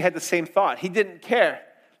actually had the same thought. He didn't care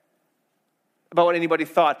about what anybody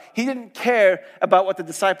thought. He didn't care about what the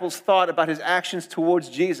disciples thought about his actions towards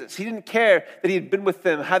Jesus. He didn't care that he had been with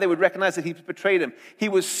them, how they would recognize that he betrayed him. He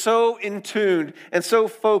was so in tune and so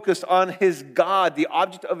focused on his God, the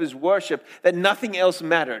object of his worship, that nothing else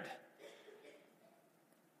mattered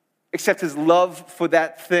except his love for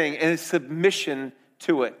that thing and his submission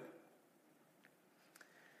to it.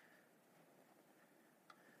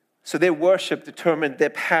 So their worship determined their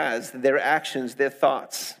paths, their actions, their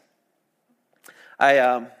thoughts.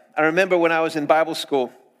 I remember when I was in Bible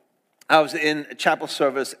school, I was in a chapel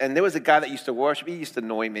service, and there was a guy that used to worship. He used to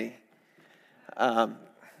annoy me. I'm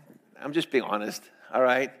just being honest, all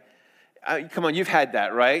right? Come on, you've had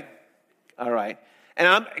that, right? All right.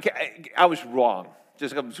 And I was wrong.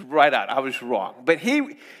 Just right out, I was wrong. But he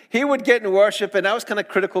would get in worship, and I was kind of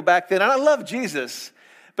critical back then. And I love Jesus.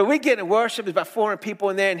 But we'd get in worship, there's about 400 people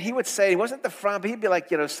in there, and he would say, he wasn't at the front, but he'd be like,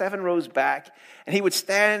 7 rows back, and he would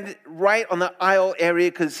stand right on the aisle area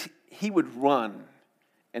because he would run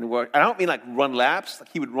and work. I don't mean like run laps, like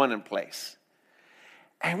he would run in place.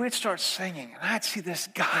 And we'd start singing, and I'd see this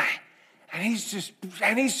guy, and he's just,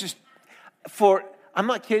 I'm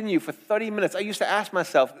not kidding you, for 30 minutes, I used to ask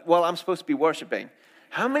myself, well, I'm supposed to be worshiping,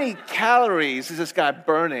 how many calories is this guy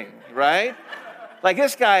burning, right? Like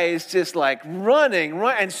this guy is just like running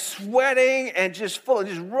and sweating and just full and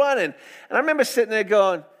just running. And I remember sitting there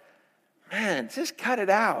going, man, just cut it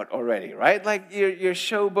out already, right? Like you're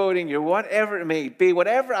showboating, you're whatever it may be,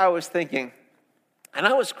 whatever I was thinking. And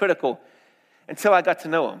I was critical until I got to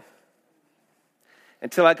know him,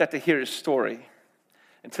 until I got to hear his story,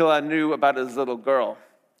 until I knew about his little girl,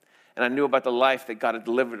 and I knew about the life that God had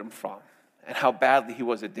delivered him from and how badly he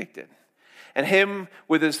was addicted. And him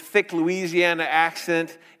with his thick Louisiana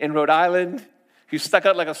accent in Rhode Island, who stuck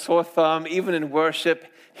out like a sore thumb, even in worship,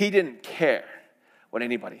 he didn't care what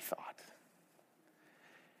anybody thought.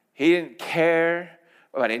 He didn't care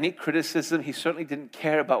about any criticism. He certainly didn't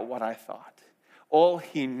care about what I thought. All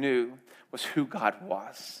he knew was who God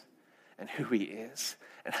was and who he is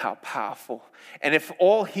and how powerful. And if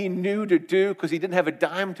all he knew to do, because he didn't have a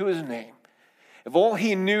dime to his name, if all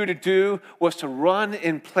he knew to do was to run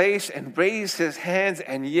in place and raise his hands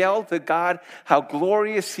and yell to God how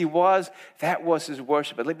glorious he was, that was his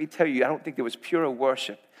worship. But let me tell you, I don't think there was purer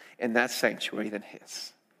worship in that sanctuary than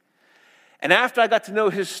his. And after I got to know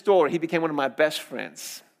his story, he became one of my best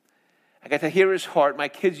friends. I got to hear his heart. My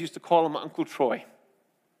kids used to call him Uncle Troy.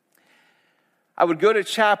 I would go to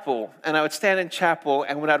chapel, and I would stand in chapel,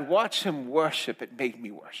 and when I'd watch him worship, it made me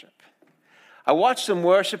worship. I watched him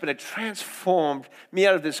worship, and it transformed me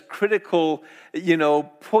out of this critical,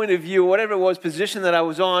 point of view, whatever it was, position that I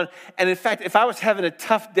was on. And in fact, if I was having a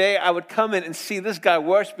tough day, I would come in and see this guy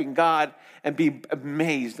worshiping God and be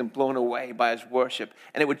amazed and blown away by his worship.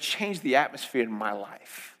 And it would change the atmosphere in my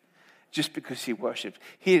life just because he worshiped.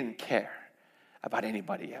 He didn't care about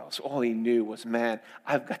anybody else. All he knew was, man,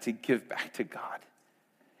 I've got to give back to God.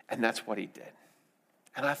 And that's what he did.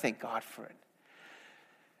 And I thank God for it.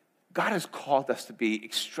 God has called us to be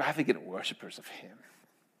extravagant worshipers of him,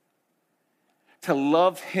 to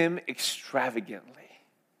love him extravagantly.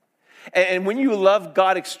 And when you love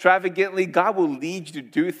God extravagantly, God will lead you to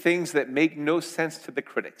do things that make no sense to the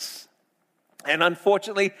critics. And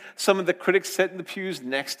unfortunately, some of the critics sit in the pews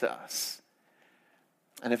next to us.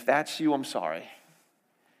 And if that's you, I'm sorry.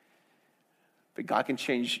 But God can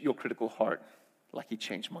change your critical heart like he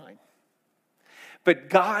changed mine. But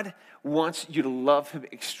God wants you to love him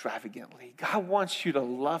extravagantly. God wants you to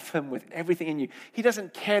love him with everything in you. He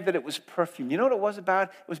doesn't care that it was perfume. You know what it was about?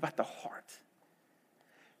 It was about the heart.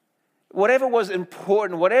 Whatever was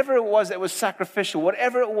important, whatever it was that was sacrificial,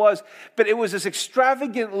 whatever it was, but it was this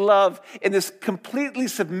extravagant love in this completely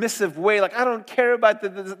submissive way. Like, I don't care about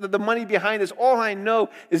the money behind this. All I know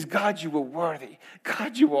is, God, you were worthy.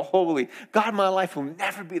 God, you were holy. God, my life will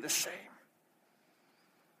never be the same.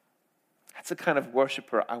 That's the kind of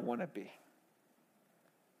worshiper I want to be.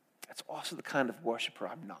 That's also the kind of worshiper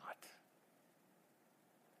I'm not.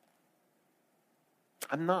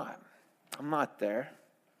 I'm not there.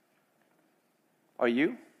 Are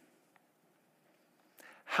you?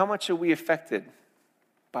 How much are we affected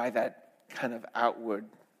by that kind of outward,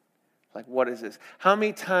 like, what is this? How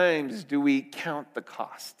many times do we count the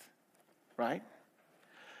cost, right?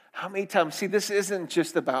 How many times? See, this isn't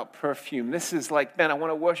just about perfume. This is like, man, I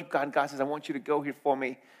want to worship God. And God says, I want you to go here for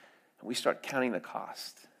me. And we start counting the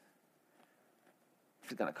cost.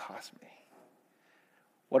 What's it going to cost me?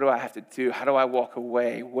 What do I have to do? How do I walk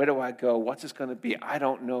away? Where do I go? What's this going to be? I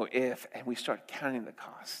don't know if. And we start counting the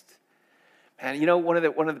cost. And you know, one of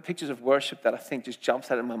the pictures of worship that I think just jumps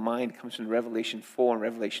out of my mind comes from Revelation 4 and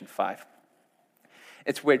Revelation 5.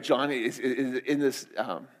 It's where John is in this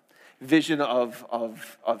vision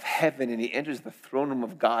of heaven, and he enters the throne room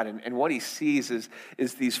of God, and what he sees is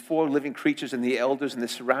these four living creatures and the elders, and they're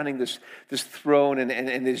surrounding this throne,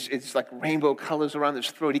 and it's like rainbow colors around this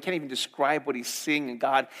throne. He can't even describe what he's seeing in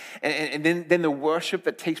God. And then the worship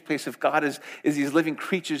that takes place of God is these living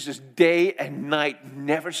creatures just day and night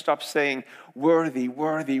never stop saying, worthy,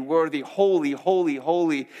 worthy, worthy, holy, holy,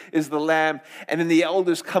 holy is the Lamb. And then the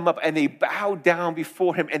elders come up and they bow down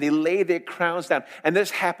before him and they lay their crowns down. And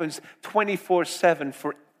this happens 24/7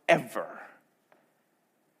 forever.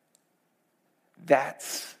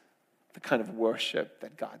 That's the kind of worship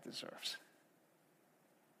that God deserves.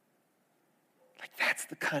 Like, that's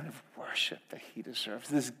the kind of worship that he deserves.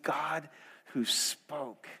 This God who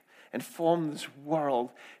spoke and formed this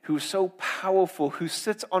world, who is so powerful, who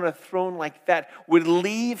sits on a throne like that, would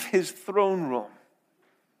leave his throne room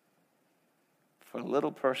for a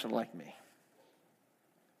little person like me.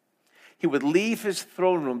 He would leave his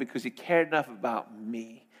throne room because he cared enough about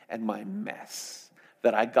me and my mess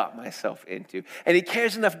that I got myself into. And he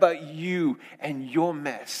cares enough about you and your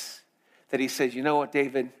mess that he says, you know what,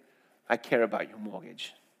 David? I care about your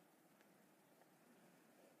mortgage.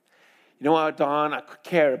 You know what, Don? I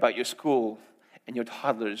care about your school and your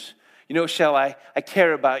toddlers. You know, Shell, I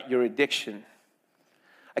care about your addiction.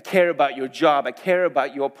 I care about your job. I care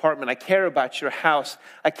about your apartment. I care about your house.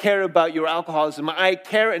 I care about your alcoholism. I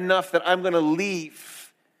care enough that I'm going to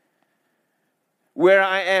leave where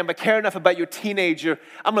I am. I care enough about your teenager.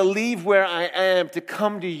 I'm going to leave where I am to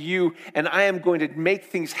come to you, and I am going to make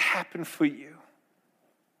things happen for you.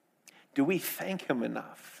 Do we thank him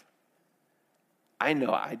enough? I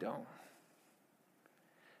know I don't.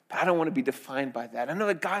 But I don't want to be defined by that. I know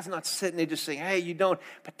that God's not sitting there just saying, hey, you don't.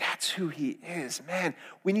 But that's who he is. Man,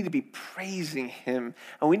 we need to be praising him.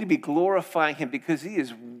 And we need to be glorifying him because he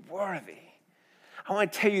is worthy. I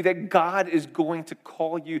want to tell you that God is going to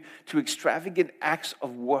call you to extravagant acts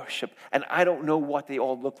of worship. And I don't know what they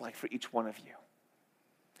all look like for each one of you.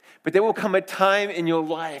 But there will come a time in your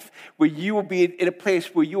life where you will be in a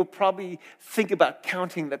place where you will probably think about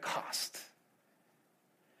counting the cost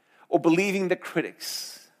or believing the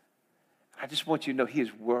critics. I just want you to know he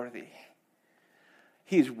is worthy.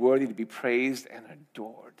 He is worthy to be praised and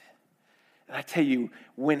adored. And I tell you,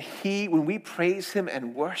 when we praise him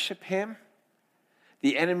and worship him,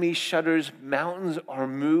 the enemy shudders, mountains are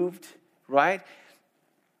moved, right?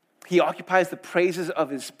 He occupies the praises of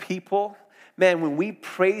his people. Man, when we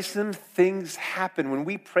praise him, things happen. When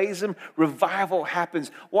we praise him, revival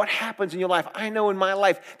happens. What happens in your life? I know in my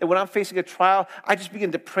life that when I'm facing a trial, I just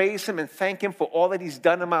begin to praise him and thank him for all that he's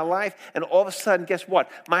done in my life. And all of a sudden, guess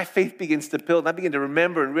what? My faith begins to build. And I begin to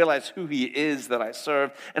remember and realize who he is that I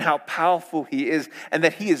serve and how powerful he is and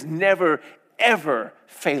that he is never, ever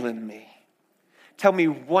failing me. Tell me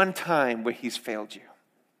one time where he's failed you.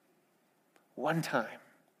 one time.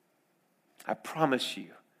 I promise you,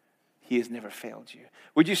 he has never failed you.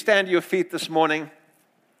 Would you stand to your feet this morning?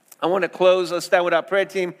 I want to close. Let's stand with our prayer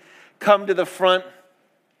team. Come to the front.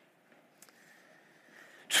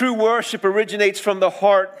 True worship originates from the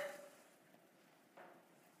heart.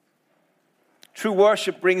 True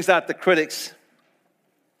worship brings out the critics.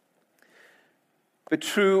 But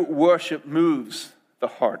true worship moves the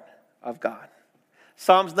heart of God.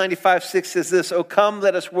 Psalms 95:6 says this, "O come,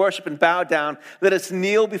 let us worship and bow down. Let us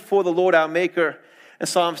kneel before the Lord our Maker." And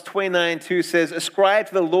Psalms 29:2 says, "Ascribe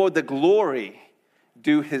to the Lord the glory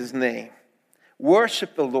due his name.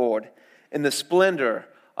 Worship the Lord in the splendor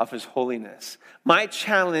of his holiness." My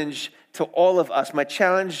challenge to all of us, my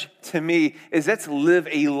challenge to me is let's live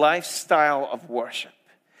a lifestyle of worship.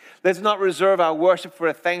 Let's not reserve our worship for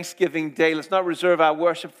a Thanksgiving day. Let's not reserve our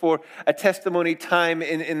worship for a testimony time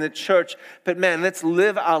in the church. But man, let's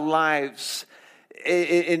live our lives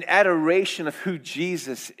in adoration of who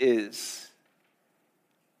Jesus is.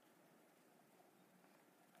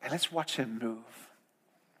 And let's watch him move.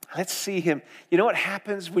 Let's see him. You know what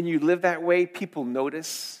happens when you live that way? People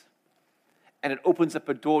notice. And it opens up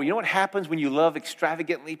a door. You know what happens when you love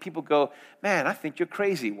extravagantly? People go, "Man, I think you're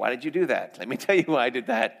crazy. Why did you do that?" Let me tell you why I did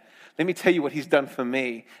that. Let me tell you what he's done for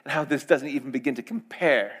me and how this doesn't even begin to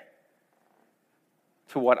compare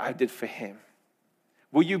to what I did for him.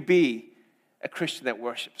 Will you be a Christian that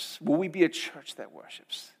worships? Will we be a church that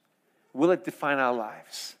worships? Will it define our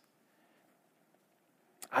lives?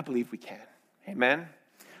 I believe we can. Amen.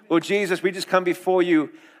 Lord Jesus, we just come before you.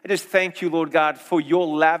 I just thank you, Lord God, for your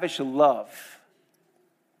lavish love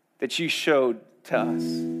that you showed to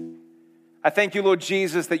us. I thank you, Lord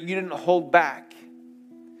Jesus, that you didn't hold back.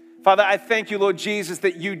 Father, I thank you, Lord Jesus,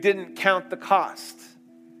 that you didn't count the cost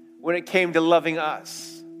when it came to loving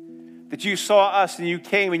us. That you saw us and you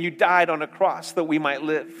came and you died on a cross that we might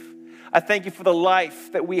live. I thank you for the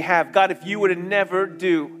life that we have. God, if you were to never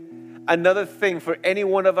do another thing for any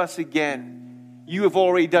one of us again, you have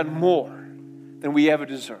already done more than we ever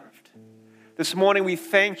deserved. This morning we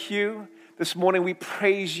thank you. This morning we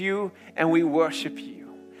praise you and we worship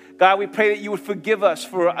you. God, we pray that you would forgive us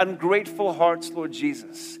for ungrateful hearts, Lord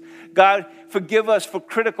Jesus. God, forgive us for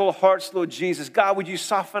critical hearts, Lord Jesus. God, would you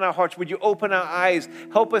soften our hearts? Would you open our eyes?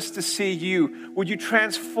 Help us to see you. Would you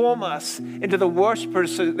transform us into the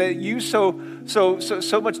worshipers that you so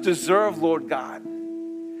much deserve, Lord God?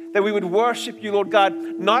 That we would worship you, Lord God,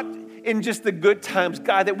 not in just the good times,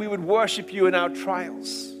 God, that we would worship you in our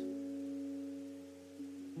trials.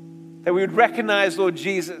 That we would recognize, Lord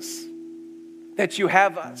Jesus, that you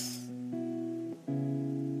have us.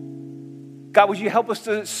 God, would you help us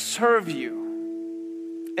to serve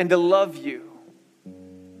you and to love you,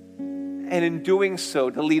 and in doing so,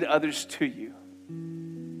 to lead others to you.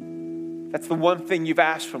 That's the one thing you've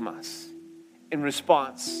asked from us in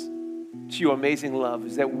response to your amazing love,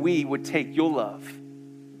 is that we would take your love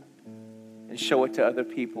and show it to other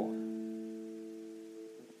people.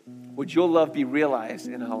 Would your love be realized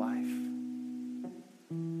in our life?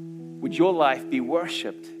 Would your life be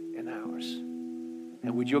worshiped in ours?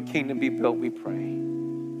 And would your kingdom be built, we pray.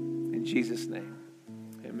 In Jesus' name,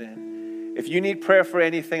 amen. If you need prayer for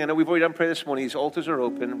anything, I know we've already done prayer this morning. These altars are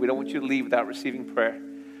open. We don't want you to leave without receiving prayer.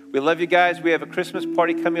 We love you guys. We have a Christmas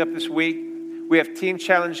party coming up this week. We have Teen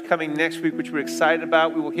Challenge coming next week, which we're excited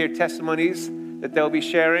about. We will hear testimonies that they'll be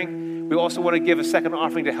sharing. We also want to give a second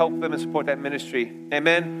offering to help them and support that ministry.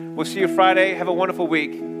 Amen. We'll see you Friday. Have a wonderful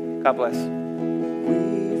week. God bless.